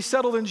were going to be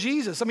settled in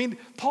Jesus. I mean,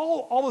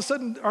 Silas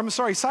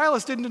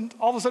didn't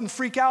all of a sudden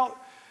freak out,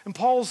 and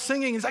Paul's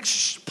singing. He's like,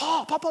 shh,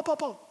 Paul.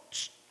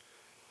 Shh.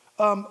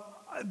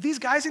 These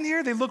guys in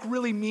here, they look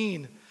really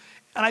mean.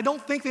 And I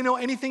don't think they know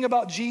anything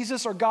about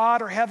Jesus or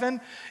God or heaven.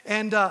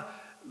 And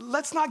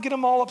let's not get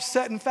them all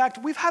upset. In fact,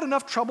 we've had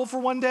enough trouble for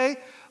one day.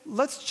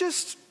 Let's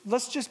just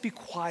be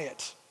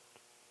quiet.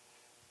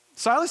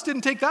 Silas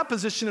didn't take that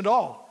position at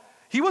all.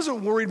 He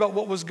wasn't worried about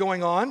what was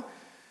going on.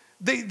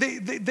 They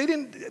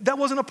didn't. That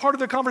wasn't a part of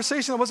their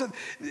conversation. That wasn't.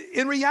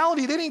 In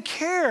reality, they didn't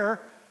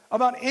care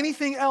about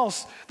anything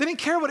else. They didn't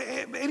care what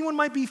anyone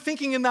might be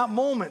thinking in that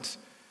moment.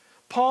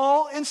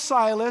 Paul and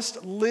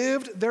Silas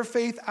lived their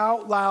faith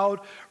out loud,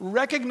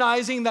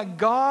 recognizing that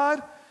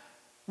God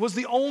was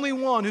the only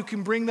one who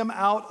can bring them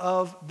out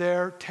of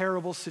their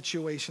terrible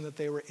situation that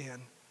they were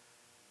in.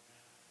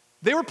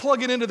 They were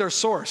plugging into their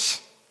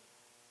source.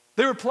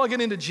 They were plugging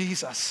into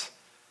Jesus.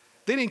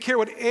 They didn't care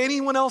what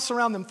anyone else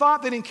around them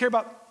thought. They didn't care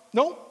about,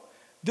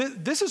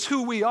 this is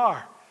who we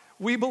are.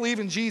 We believe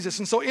in Jesus.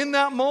 And so in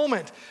that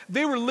moment,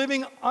 they were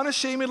living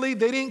unashamedly.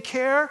 They didn't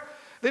care.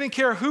 They didn't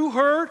care who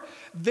heard.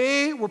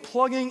 They were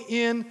plugging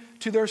in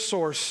to their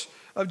source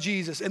of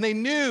Jesus. And they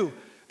knew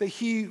that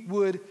he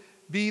would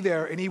be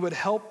there and he would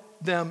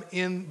help them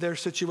in their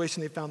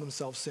situation they found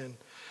themselves in.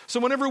 So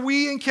whenever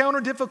we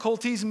encounter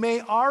difficulties, may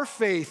our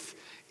faith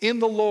in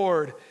the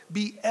Lord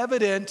be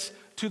evident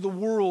to the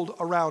world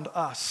around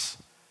us.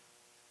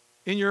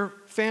 In your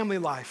family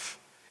life,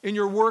 in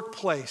your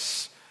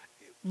workplace,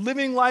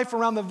 living life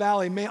around the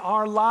valley, may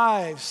our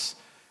lives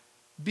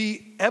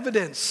be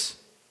evidence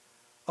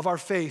of our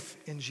faith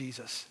in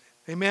Jesus.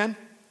 Amen?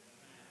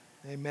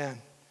 Amen.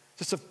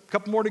 Just a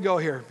couple more to go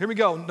here. Here we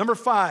go. Number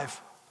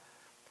 5.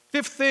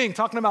 Fifth thing,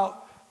 talking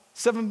about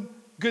 7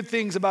 good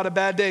things about a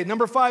bad day.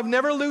 Number 5,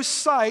 never lose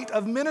sight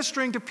of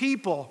ministering to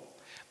people,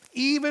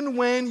 even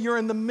when you're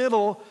in the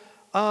middle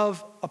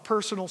of a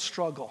personal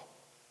struggle.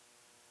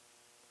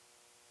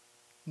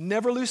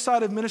 Never lose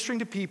sight of ministering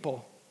to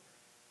people,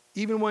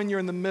 even when you're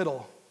in the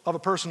middle of a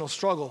personal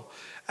struggle.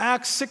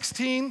 Acts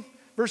 16,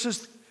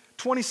 verses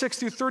 26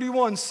 through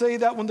 31 say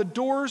that when the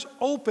doors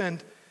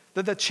opened,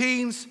 that the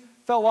chains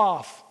fell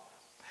off.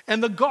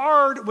 And the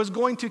guard was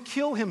going to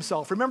kill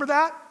himself. Remember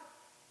that?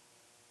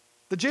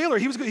 The jailer,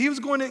 he was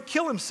going to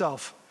kill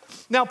himself.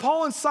 Now,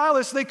 Paul and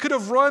Silas, they could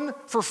have run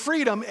for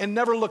freedom and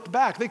never looked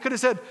back. They could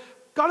have said,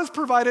 God has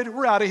provided,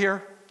 we're out of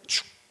here.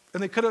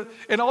 And they could have,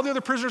 and all the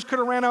other prisoners could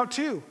have ran out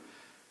too.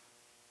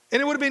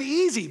 And it would have been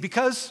easy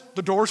because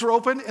the doors were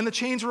open and the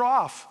chains were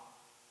off.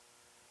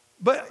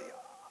 But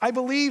I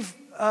believe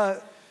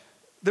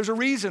there's a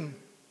reason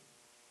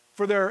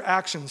for their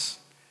actions.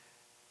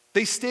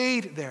 They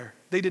stayed there.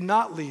 They did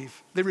not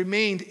leave. They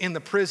remained in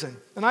the prison.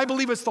 And I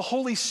believe it's the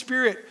Holy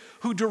Spirit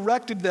who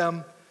directed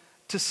them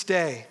to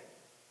stay.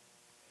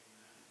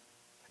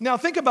 Now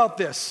think about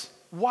this.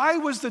 Why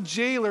was the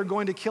jailer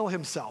going to kill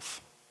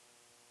himself?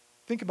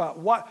 Think about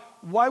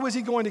why was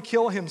he going to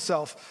kill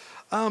himself?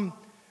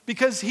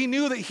 Because he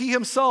knew that he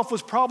himself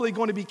was probably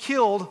going to be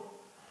killed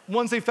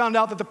once they found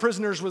out that the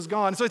prisoners was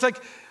gone. So it's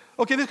like,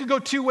 okay, this could go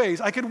 2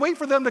 ways. I could wait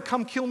for them to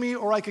come kill me,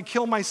 or I could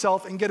kill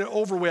myself and get it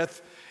over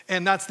with,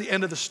 and that's the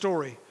end of the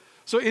story.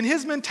 So in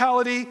his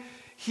mentality,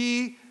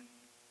 he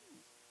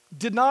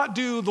did not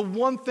do the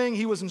one thing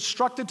he was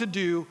instructed to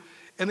do,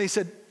 and they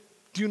said,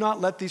 do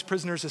not let these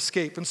prisoners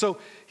escape. And so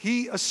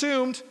he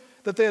assumed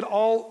that they had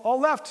all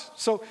left.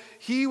 So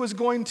he was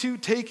going to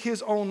take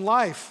his own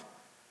life.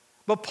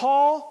 But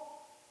Paul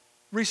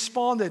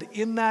responded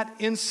in that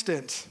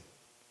instant.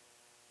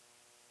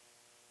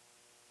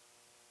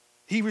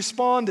 He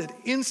responded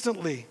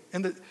instantly.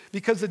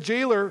 Because the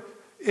jailer,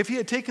 if he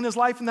had taken his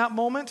life in that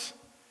moment,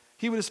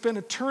 he would have spent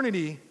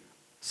eternity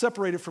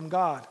separated from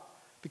God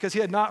because he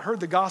had not heard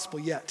the gospel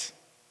yet.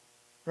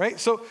 Right?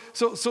 So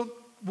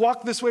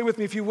walk this way with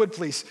me if you would,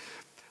 please.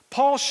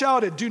 Paul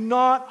shouted, do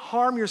not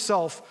harm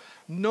yourself.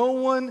 No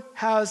one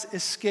has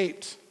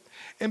escaped.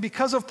 And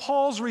because of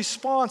Paul's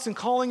response and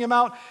calling him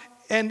out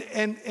and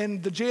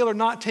the jailer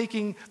not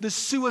taking the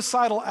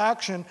suicidal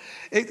action,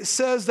 it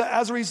says that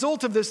as a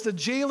result of this, the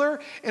jailer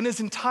and his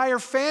entire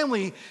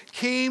family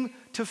came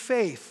to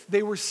faith.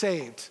 They were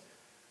saved.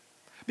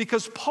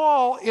 Because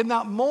Paul, in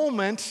that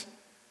moment,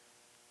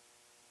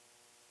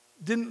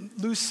 didn't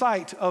lose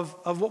sight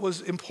of what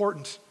was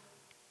important.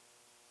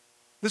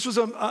 This was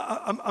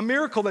a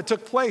miracle that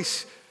took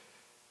place.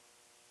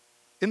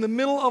 In the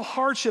middle of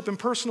hardship and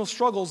personal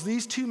struggles,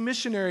 these two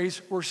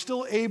missionaries were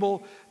still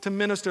able to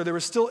minister. They were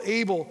still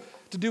able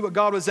to do what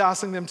God was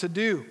asking them to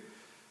do.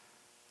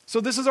 So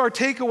this is our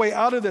takeaway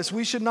out of this.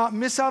 We should not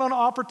miss out on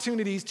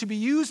opportunities to be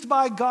used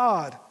by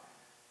God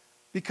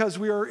because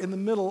we are in the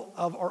middle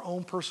of our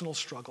own personal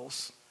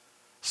struggles.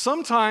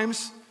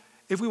 Sometimes,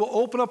 if we will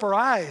open up our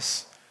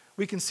eyes,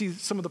 we can see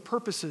some of the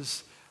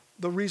purposes,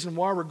 the reason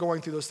why we're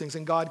going through those things,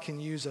 and God can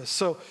use us.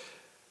 So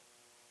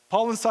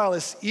Paul and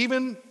Silas,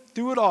 even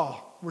through it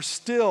all, were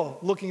still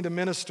looking to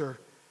minister,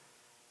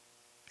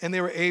 and they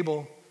were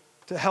able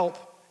to help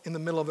in the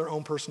middle of their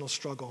own personal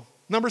struggle.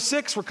 Number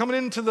 6, we're coming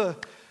into the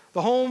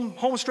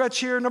home stretch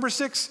here. Number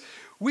 6,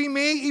 we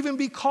may even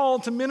be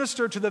called to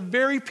minister to the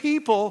very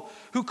people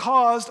who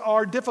caused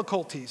our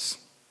difficulties.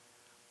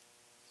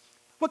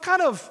 What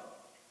kind of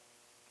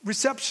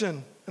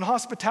reception and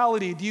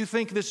hospitality do you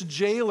think this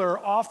jailer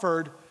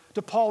offered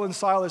to Paul and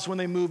Silas when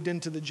they moved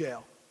into the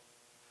jail?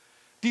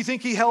 Do you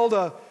think he held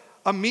a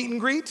meet and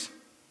greet?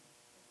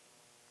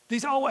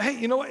 These, oh, hey,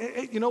 you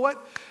know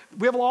what?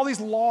 We have all these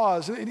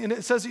laws, and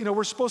it says,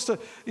 we're supposed to,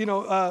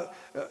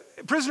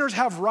 prisoners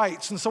have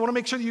rights, and so I want to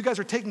make sure that you guys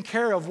are taken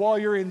care of while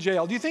you're in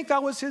jail. Do you think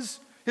that was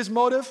his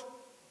motive?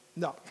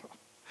 No.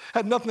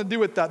 Had nothing to do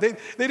with that. They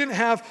didn't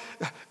have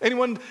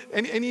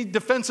any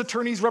defense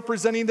attorneys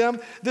representing them.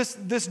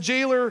 This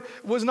jailer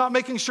was not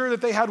making sure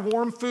that they had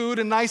warm food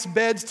and nice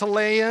beds to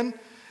lay in.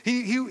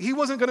 He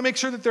wasn't going to make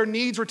sure that their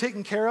needs were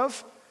taken care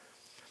of.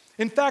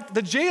 In fact,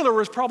 the jailer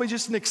was probably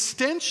just an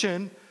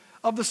extension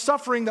of the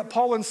suffering that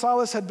Paul and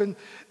Silas had been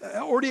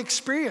already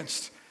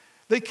experienced.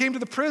 They came to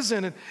the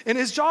prison, and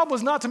his job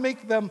was not to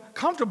make them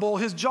comfortable.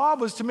 His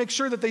job was to make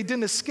sure that they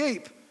didn't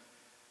escape.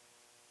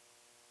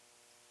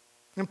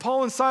 And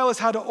Paul and Silas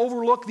had to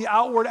overlook the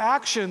outward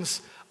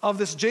actions of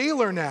this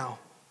jailer now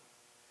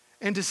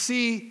and to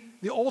see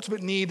the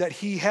ultimate need that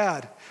he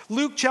had.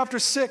 Luke chapter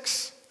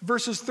 6,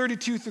 verses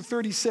 32 through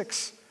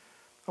 36.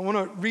 I want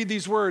to read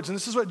these words, and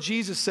this is what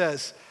Jesus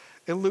says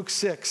in Luke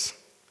 6.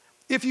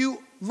 If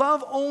you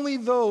love only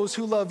those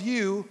who love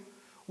you,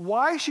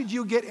 why should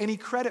you get any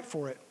credit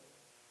for it?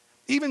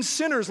 Even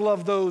sinners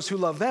love those who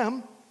love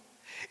them.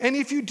 And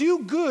if you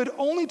do good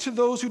only to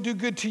those who do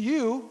good to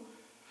you,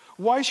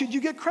 why should you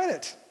get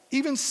credit?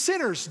 Even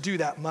sinners do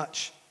that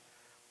much.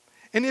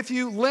 And if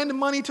you lend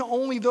money to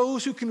only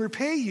those who can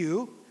repay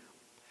you,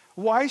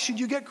 why should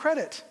you get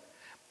credit?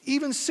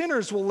 Even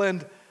sinners will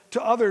lend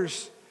to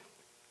others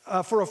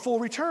for a full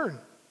return.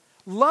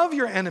 Love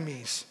your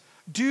enemies.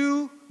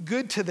 Do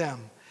good to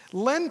them.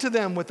 Lend to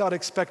them without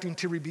expecting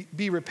to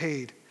be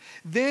repaid.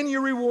 Then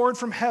your reward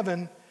from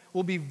heaven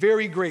will be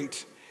very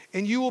great,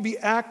 and you will be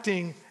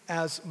acting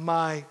as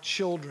my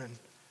children,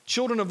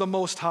 children of the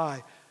Most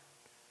High.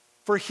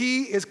 For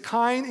he is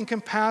kind and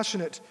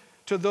compassionate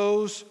to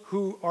those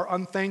who are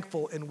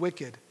unthankful and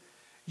wicked.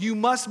 You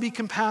must be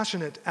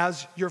compassionate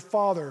as your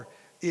Father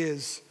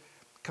is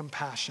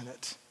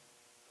compassionate.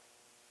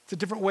 It's a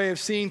different way of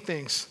seeing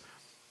things.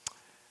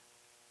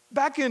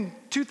 Back in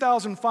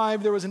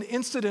 2005, there was an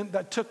incident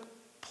that took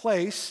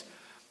place,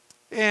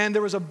 and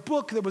there was a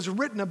book that was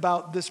written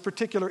about this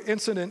particular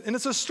incident, and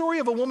it's a story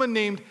of a woman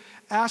named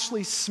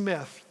Ashley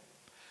Smith.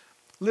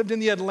 Lived in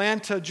the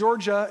Atlanta,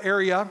 Georgia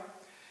area,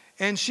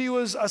 and she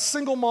was a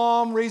single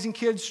mom raising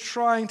kids,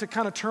 trying to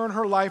kind of turn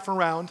her life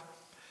around.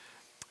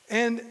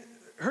 And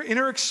in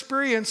her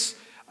experience,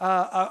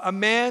 a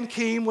man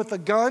came with a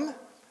gun,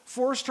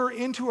 forced her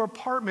into her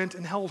apartment,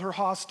 and held her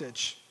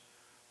hostage.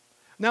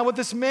 Now, what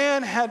this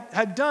man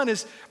had done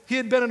is he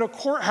had been in a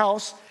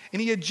courthouse,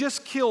 and he had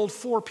just killed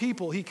 4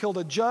 people. He killed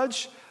a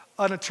judge,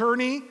 an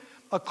attorney,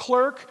 a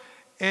clerk,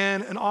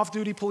 and an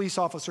off-duty police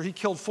officer. He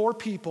killed 4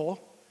 people,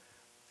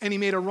 and he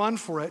made a run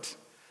for it.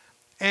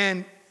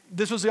 And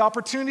this was the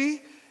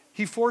opportunity.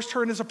 He forced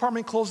her in his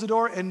apartment, closed the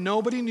door, and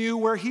nobody knew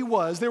where he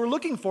was. They were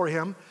looking for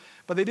him,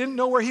 but they didn't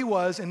know where he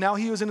was, and now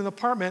he was in an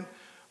apartment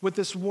with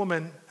this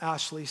woman,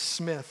 Ashley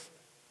Smith.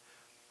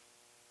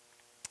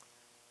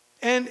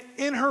 And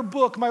in her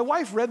book, my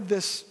wife read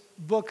this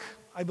book,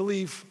 I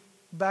believe,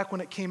 back when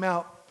it came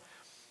out.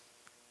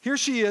 Here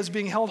she is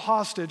being held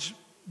hostage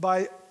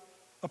by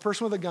a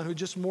person with a gun who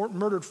just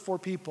murdered 4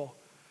 people.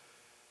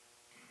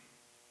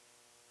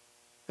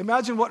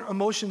 Imagine what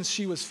emotions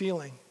she was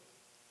feeling.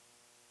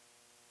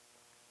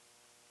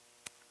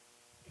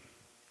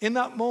 In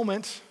that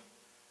moment,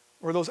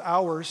 or those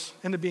hours,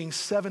 ended up being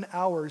 7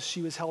 hours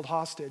she was held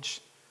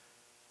hostage,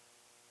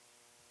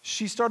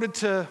 she started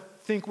to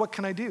think, what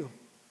can I do?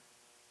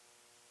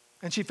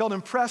 And she felt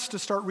impressed to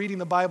start reading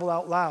the Bible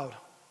out loud.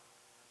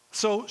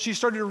 So she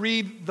started to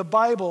read the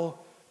Bible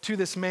to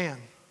this man.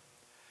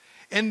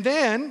 And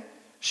then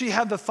she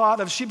had the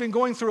thought of, she'd been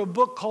going through a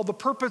book called The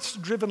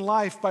Purpose-Driven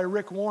Life by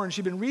Rick Warren.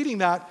 She'd been reading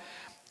that.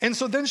 And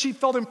so then she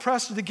felt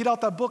impressed to get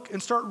out that book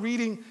and start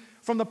reading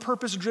from The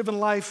Purpose-Driven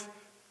Life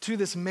to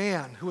this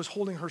man who was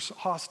holding her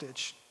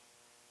hostage.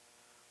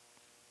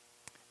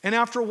 And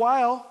after a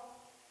while,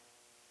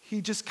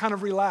 he just kind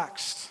of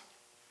relaxed.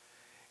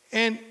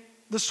 And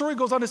the story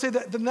goes on to say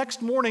that the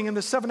next morning, in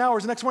the 7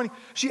 hours, the next morning,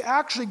 she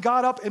actually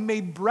got up and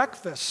made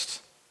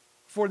breakfast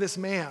for this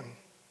man.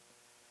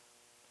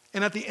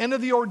 And at the end of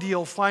the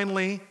ordeal,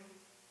 finally,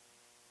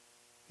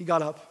 he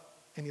got up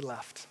and he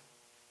left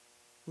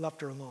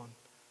her alone.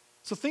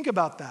 So think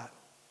about that.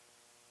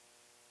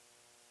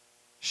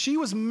 She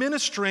was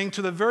ministering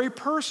to the very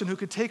person who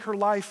could take her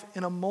life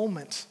in a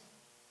moment.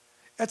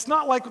 It's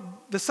not like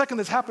the second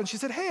this happened, she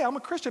said, hey, I'm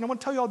a Christian, I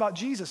want to tell you all about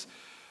Jesus.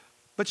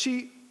 But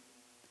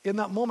in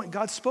that moment,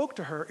 God spoke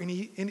to her,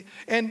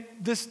 and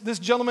this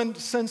gentleman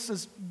since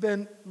has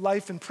been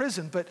life in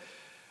prison,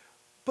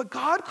 but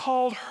God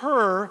called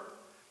her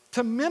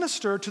to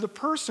minister to the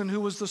person who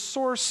was the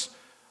source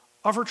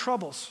of her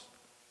troubles,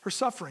 her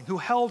suffering, who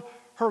held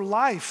her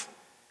life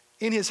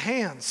in his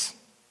hands.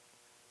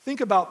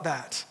 Think about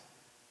that.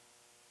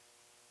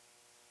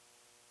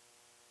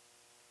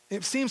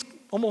 It seems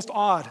almost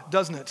odd,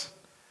 doesn't it,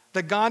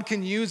 that God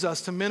can use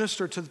us to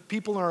minister to the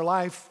people in our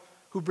life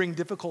who bring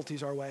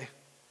difficulties our way.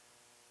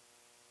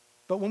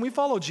 But when we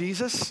follow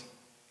Jesus,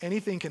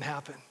 anything can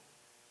happen.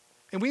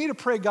 And we need to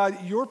pray,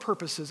 God, your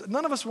purposes.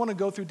 None of us want to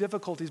go through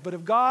difficulties, but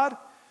if God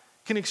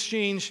can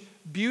exchange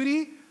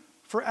beauty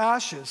for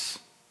ashes,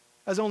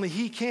 as only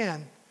he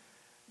can,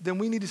 then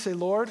we need to say,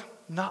 Lord,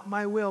 not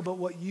my will, but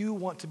what you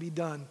want to be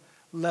done,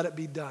 let it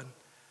be done.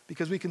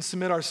 Because we can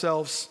submit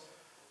ourselves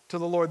to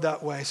the Lord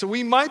that way. So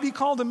we might be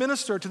called to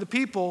minister to the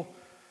people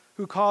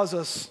who cause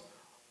us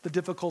the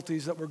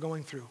difficulties that we're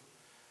going through,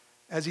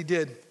 as he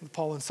did with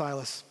Paul and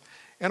Silas.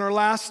 And our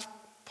last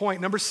point,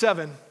 number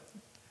 7,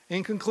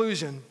 in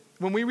conclusion,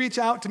 when we reach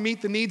out to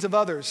meet the needs of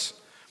others,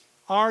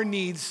 our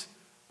needs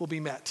will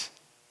be met.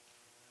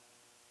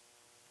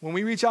 When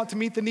we reach out to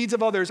meet the needs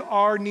of others,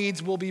 our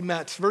needs will be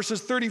met.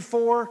 Verses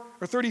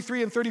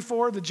 33 and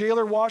 34, the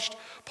jailer washed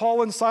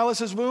Paul and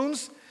Silas's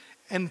wounds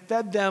and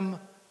fed them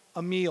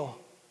a meal.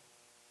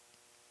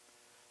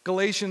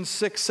 Galatians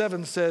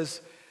 6:7 says,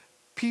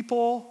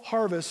 people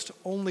harvest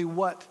only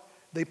what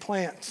they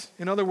plant.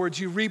 In other words,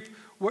 you reap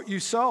what you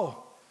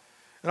sow.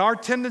 And our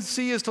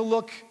tendency is to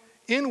look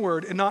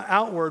inward and not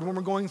outward when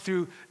we're going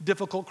through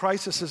difficult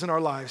crises in our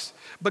lives.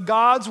 But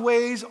God's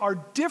ways are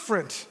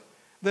different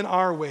than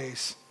our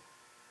ways.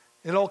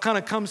 It all kind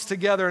of comes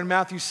together in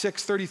Matthew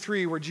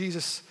 6:33, where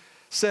Jesus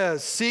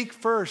says, seek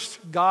first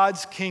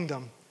God's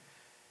kingdom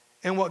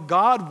and what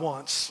God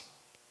wants,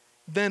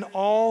 then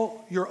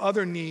all your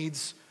other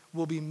needs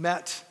will be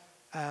met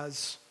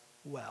as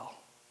well.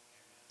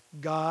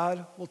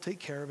 God will take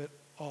care of it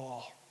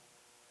all.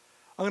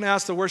 I'm going to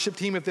ask the worship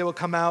team if they will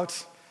come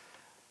out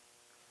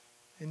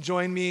and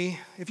join me.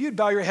 If you'd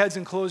bow your heads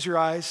and close your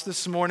eyes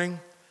this morning.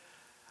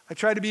 I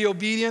tried to be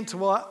obedient to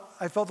what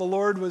I felt the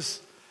Lord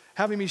was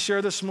having me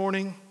share this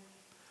morning.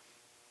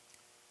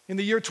 In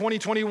the year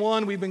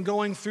 2021, we've been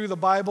going through the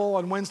Bible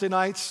on Wednesday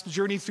nights,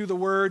 journey through the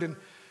Word, and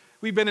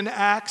we've been in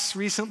Acts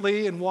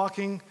recently and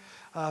walking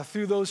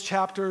through those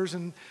chapters.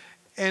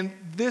 And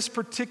this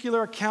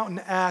particular account in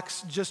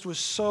Acts just was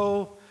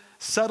so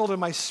settled in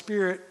my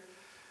spirit.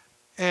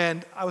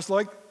 And I was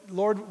like,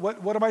 Lord,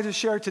 what am I to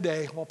share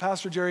today? Well,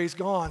 Pastor Jerry's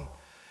gone.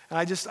 And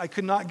I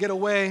could not get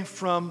away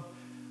from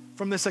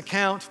this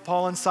account,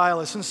 Paul and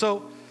Silas. And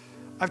so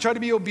I've tried to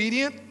be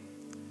obedient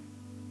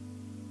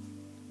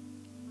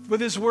with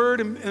his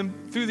word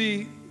and through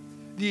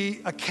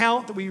the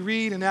account that we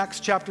read in Acts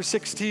chapter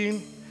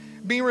 16,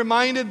 being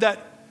reminded that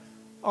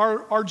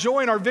our joy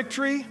and our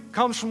victory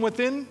comes from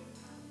within,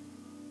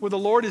 where the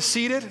Lord is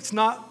seated. It's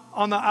not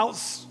on the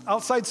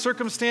outside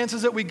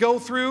circumstances that we go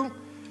through.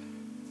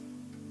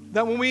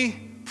 That when we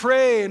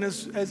pray and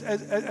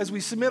as we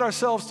submit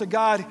ourselves to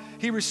God,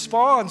 he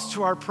responds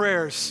to our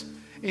prayers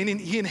and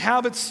he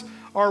inhabits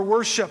our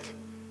worship.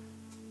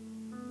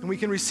 And we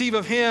can receive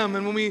of him.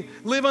 And when we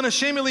live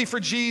unashamedly for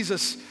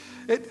Jesus,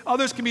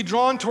 others can be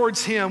drawn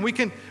towards him. We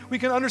can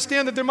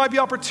understand that there might be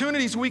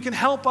opportunities we can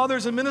help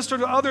others and minister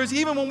to others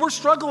even when we're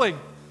struggling.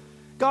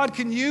 God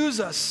can use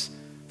us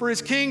for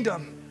his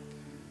kingdom.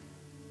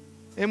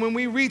 And when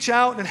we reach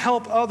out and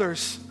help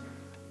others,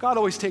 God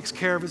always takes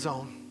care of his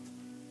own.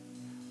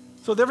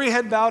 So with every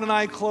head bowed and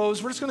eye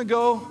closed, we're just going to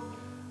go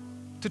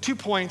to 2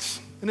 points,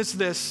 and it's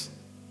this.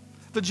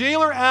 The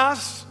jailer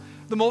asked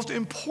the most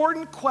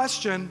important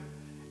question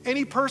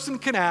any person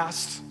could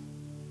ask.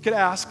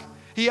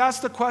 He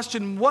asked the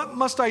question, what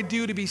must I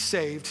do to be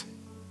saved?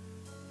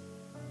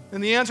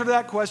 And the answer to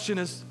that question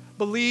is,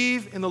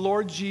 believe in the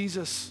Lord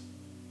Jesus,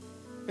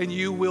 and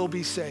you will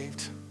be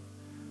saved.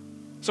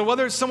 So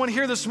whether it's someone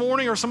here this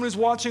morning or someone who's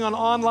watching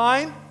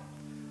online,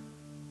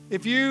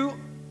 if you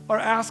are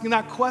asking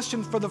that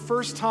question for the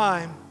first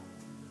time,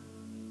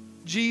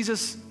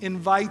 Jesus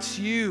invites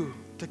you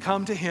to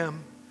come to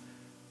him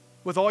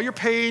with all your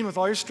pain, with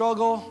all your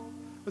struggle,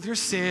 with your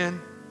sin,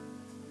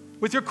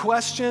 with your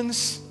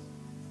questions,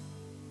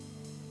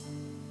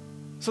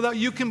 so that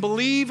you can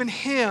believe in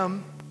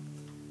him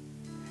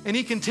and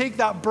he can take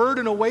that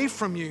burden away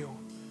from you.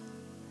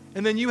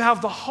 And then you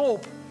have the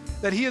hope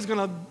that he is going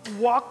to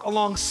walk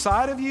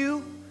alongside of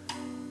you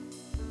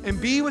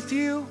and be with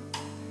you.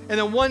 And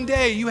then one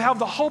day you have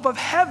the hope of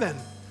heaven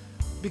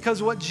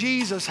because of what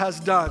Jesus has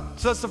done.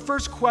 So that's the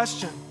first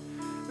question.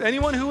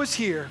 Anyone who is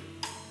here,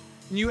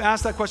 and you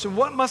ask that question,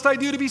 what must I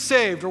do to be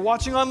saved? Or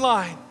watching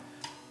online,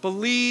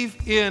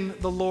 believe in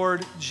the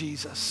Lord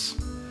Jesus.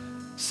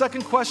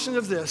 Second question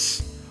of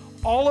this,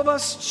 all of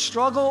us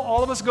struggle,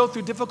 all of us go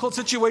through difficult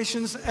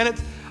situations, and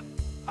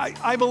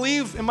I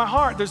believe in my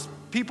heart there's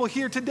people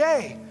here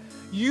today.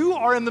 You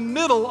are in the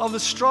middle of a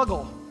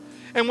struggle.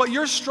 And what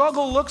your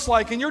struggle looks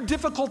like and your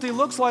difficulty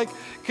looks like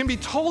can be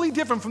totally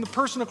different from the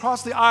person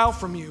across the aisle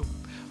from you.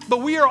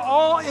 But we are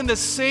all in the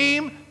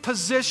same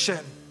position.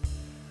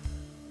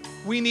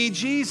 We need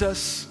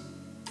Jesus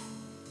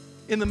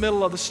in the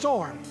middle of the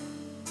storm.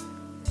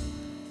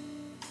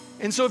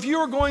 And so if you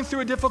are going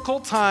through a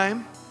difficult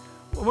time,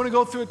 I want to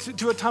go through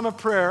to a time of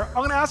prayer. I'm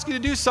going to ask you to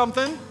do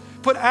something,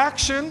 put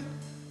action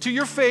to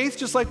your faith,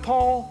 just like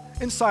Paul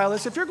and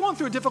Silas. If you're going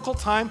through a difficult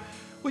time,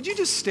 would you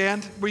just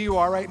stand where you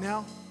are right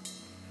now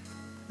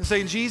and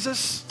say,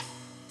 Jesus,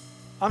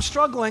 I'm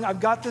struggling. I've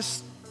got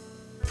this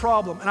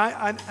problem, and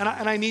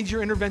I need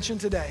your intervention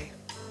today.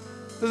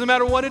 Doesn't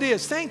matter what it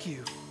is. Thank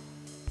you.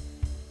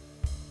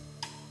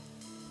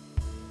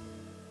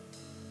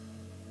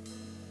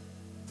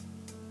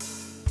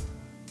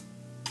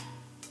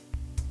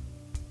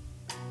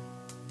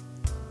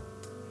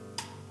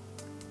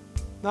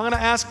 Now I'm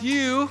going to ask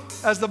you,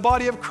 as the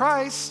body of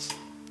Christ,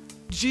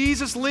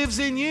 Jesus lives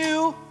in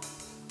you.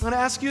 I'm going to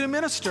ask you to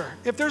minister.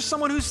 If there's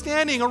someone who's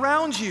standing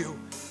around you,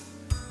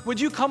 would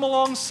you come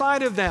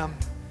alongside of them?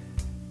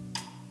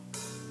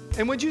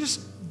 And would you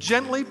just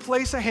gently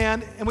place a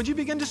hand, and would you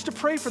begin just to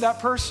pray for that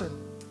person?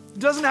 It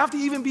doesn't have to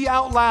even be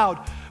out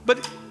loud,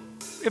 but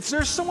if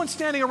there's someone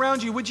standing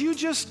around you, would you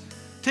just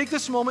take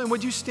this moment and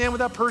would you stand with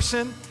that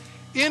person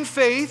in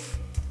faith?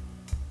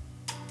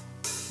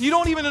 You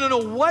don't even know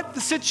what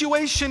the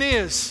situation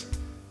is,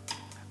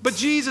 but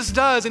Jesus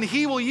does, and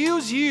He will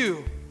use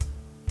you.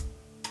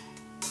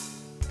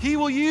 He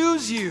will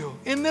use you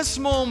in this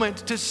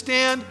moment to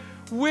stand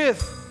with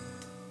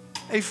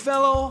a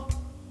fellow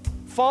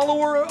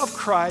follower of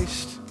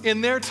Christ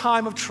in their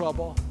time of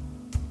trouble.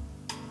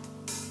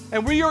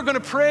 And we are going to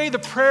pray the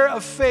prayer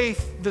of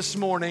faith this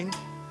morning.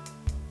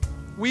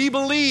 We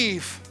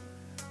believe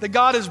that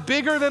God is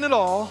bigger than it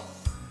all.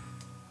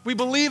 We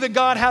believe that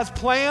God has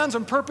plans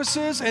and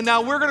purposes, and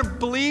now we're going to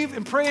believe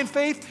and pray in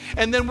faith,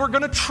 and then we're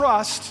going to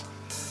trust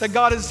that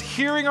God is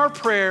hearing our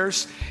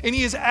prayers and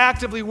He is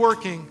actively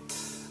working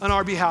on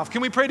our behalf.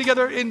 Can we pray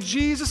together? In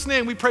Jesus'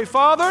 name, we pray,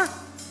 Father,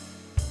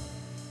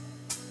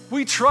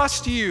 we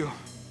trust You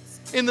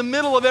in the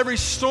middle of every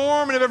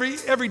storm and of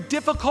every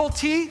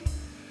difficulty.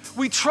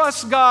 We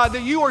trust, God,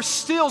 that You are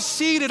still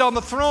seated on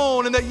the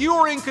throne and that You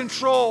are in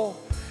control.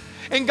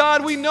 And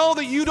God, we know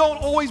that You don't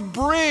always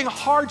bring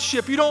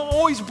hardship. You don't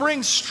always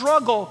bring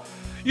struggle.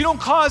 You don't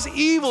cause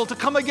evil to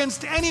come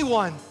against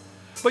anyone.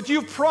 But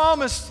You've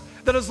promised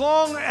that as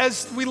long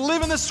as we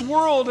live in this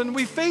world and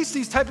we face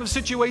these type of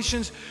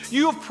situations,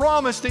 You have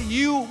promised that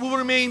You will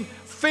remain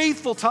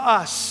faithful to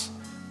us.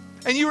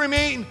 And You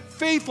remain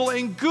faithful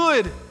and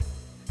good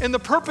in the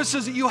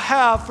purposes that You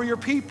have for Your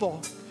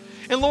people.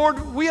 And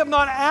Lord, we have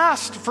not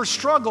asked for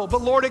struggle,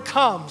 but Lord, it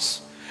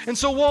comes. And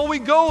so while we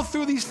go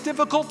through these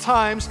difficult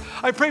times,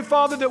 I pray,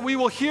 Father, that we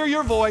will hear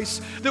Your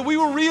voice, that we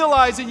will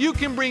realize that You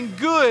can bring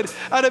good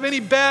out of any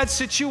bad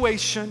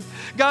situation.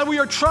 God, we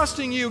are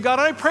trusting You. God,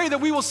 I pray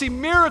that we will see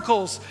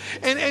miracles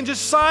and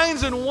just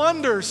signs and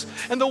wonders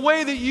and the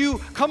way that You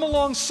come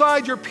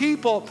alongside Your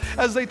people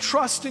as they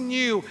trust in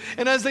You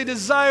and as they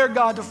desire,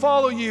 God, to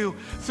follow You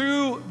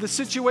through the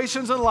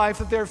situations in life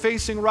that they're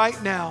facing right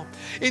now.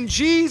 In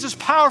Jesus'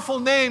 powerful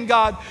name,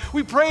 God,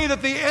 we pray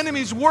that the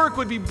enemy's work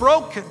would be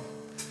broken,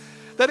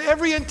 that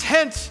every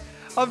intent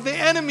of the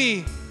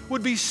enemy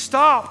would be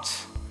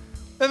stopped,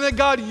 and that,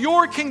 God,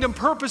 Your kingdom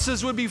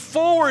purposes would be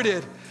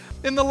forwarded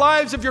in the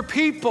lives of Your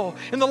people,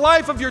 in the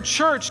life of Your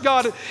church,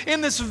 God, in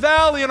this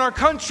valley, in our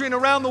country, and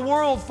around the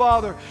world,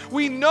 Father.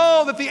 We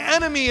know that the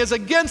enemy is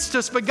against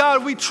us, but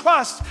God, we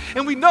trust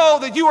and we know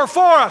that You are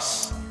for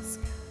us.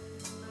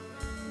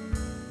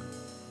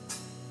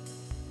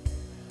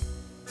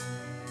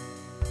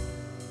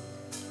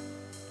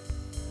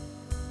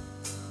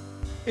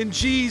 In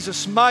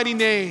Jesus' mighty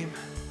name,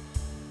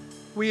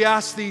 we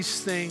ask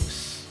these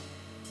things.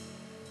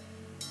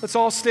 Let's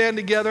all stand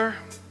together.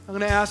 I'm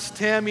going to ask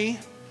Tammy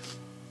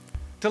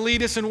to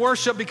lead us in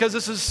worship,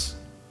 because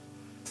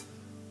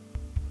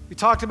we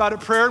talked about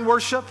it, prayer and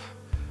worship.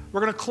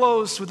 We're going to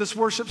close with this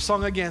worship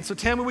song again. So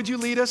Tammy, would you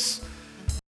lead us?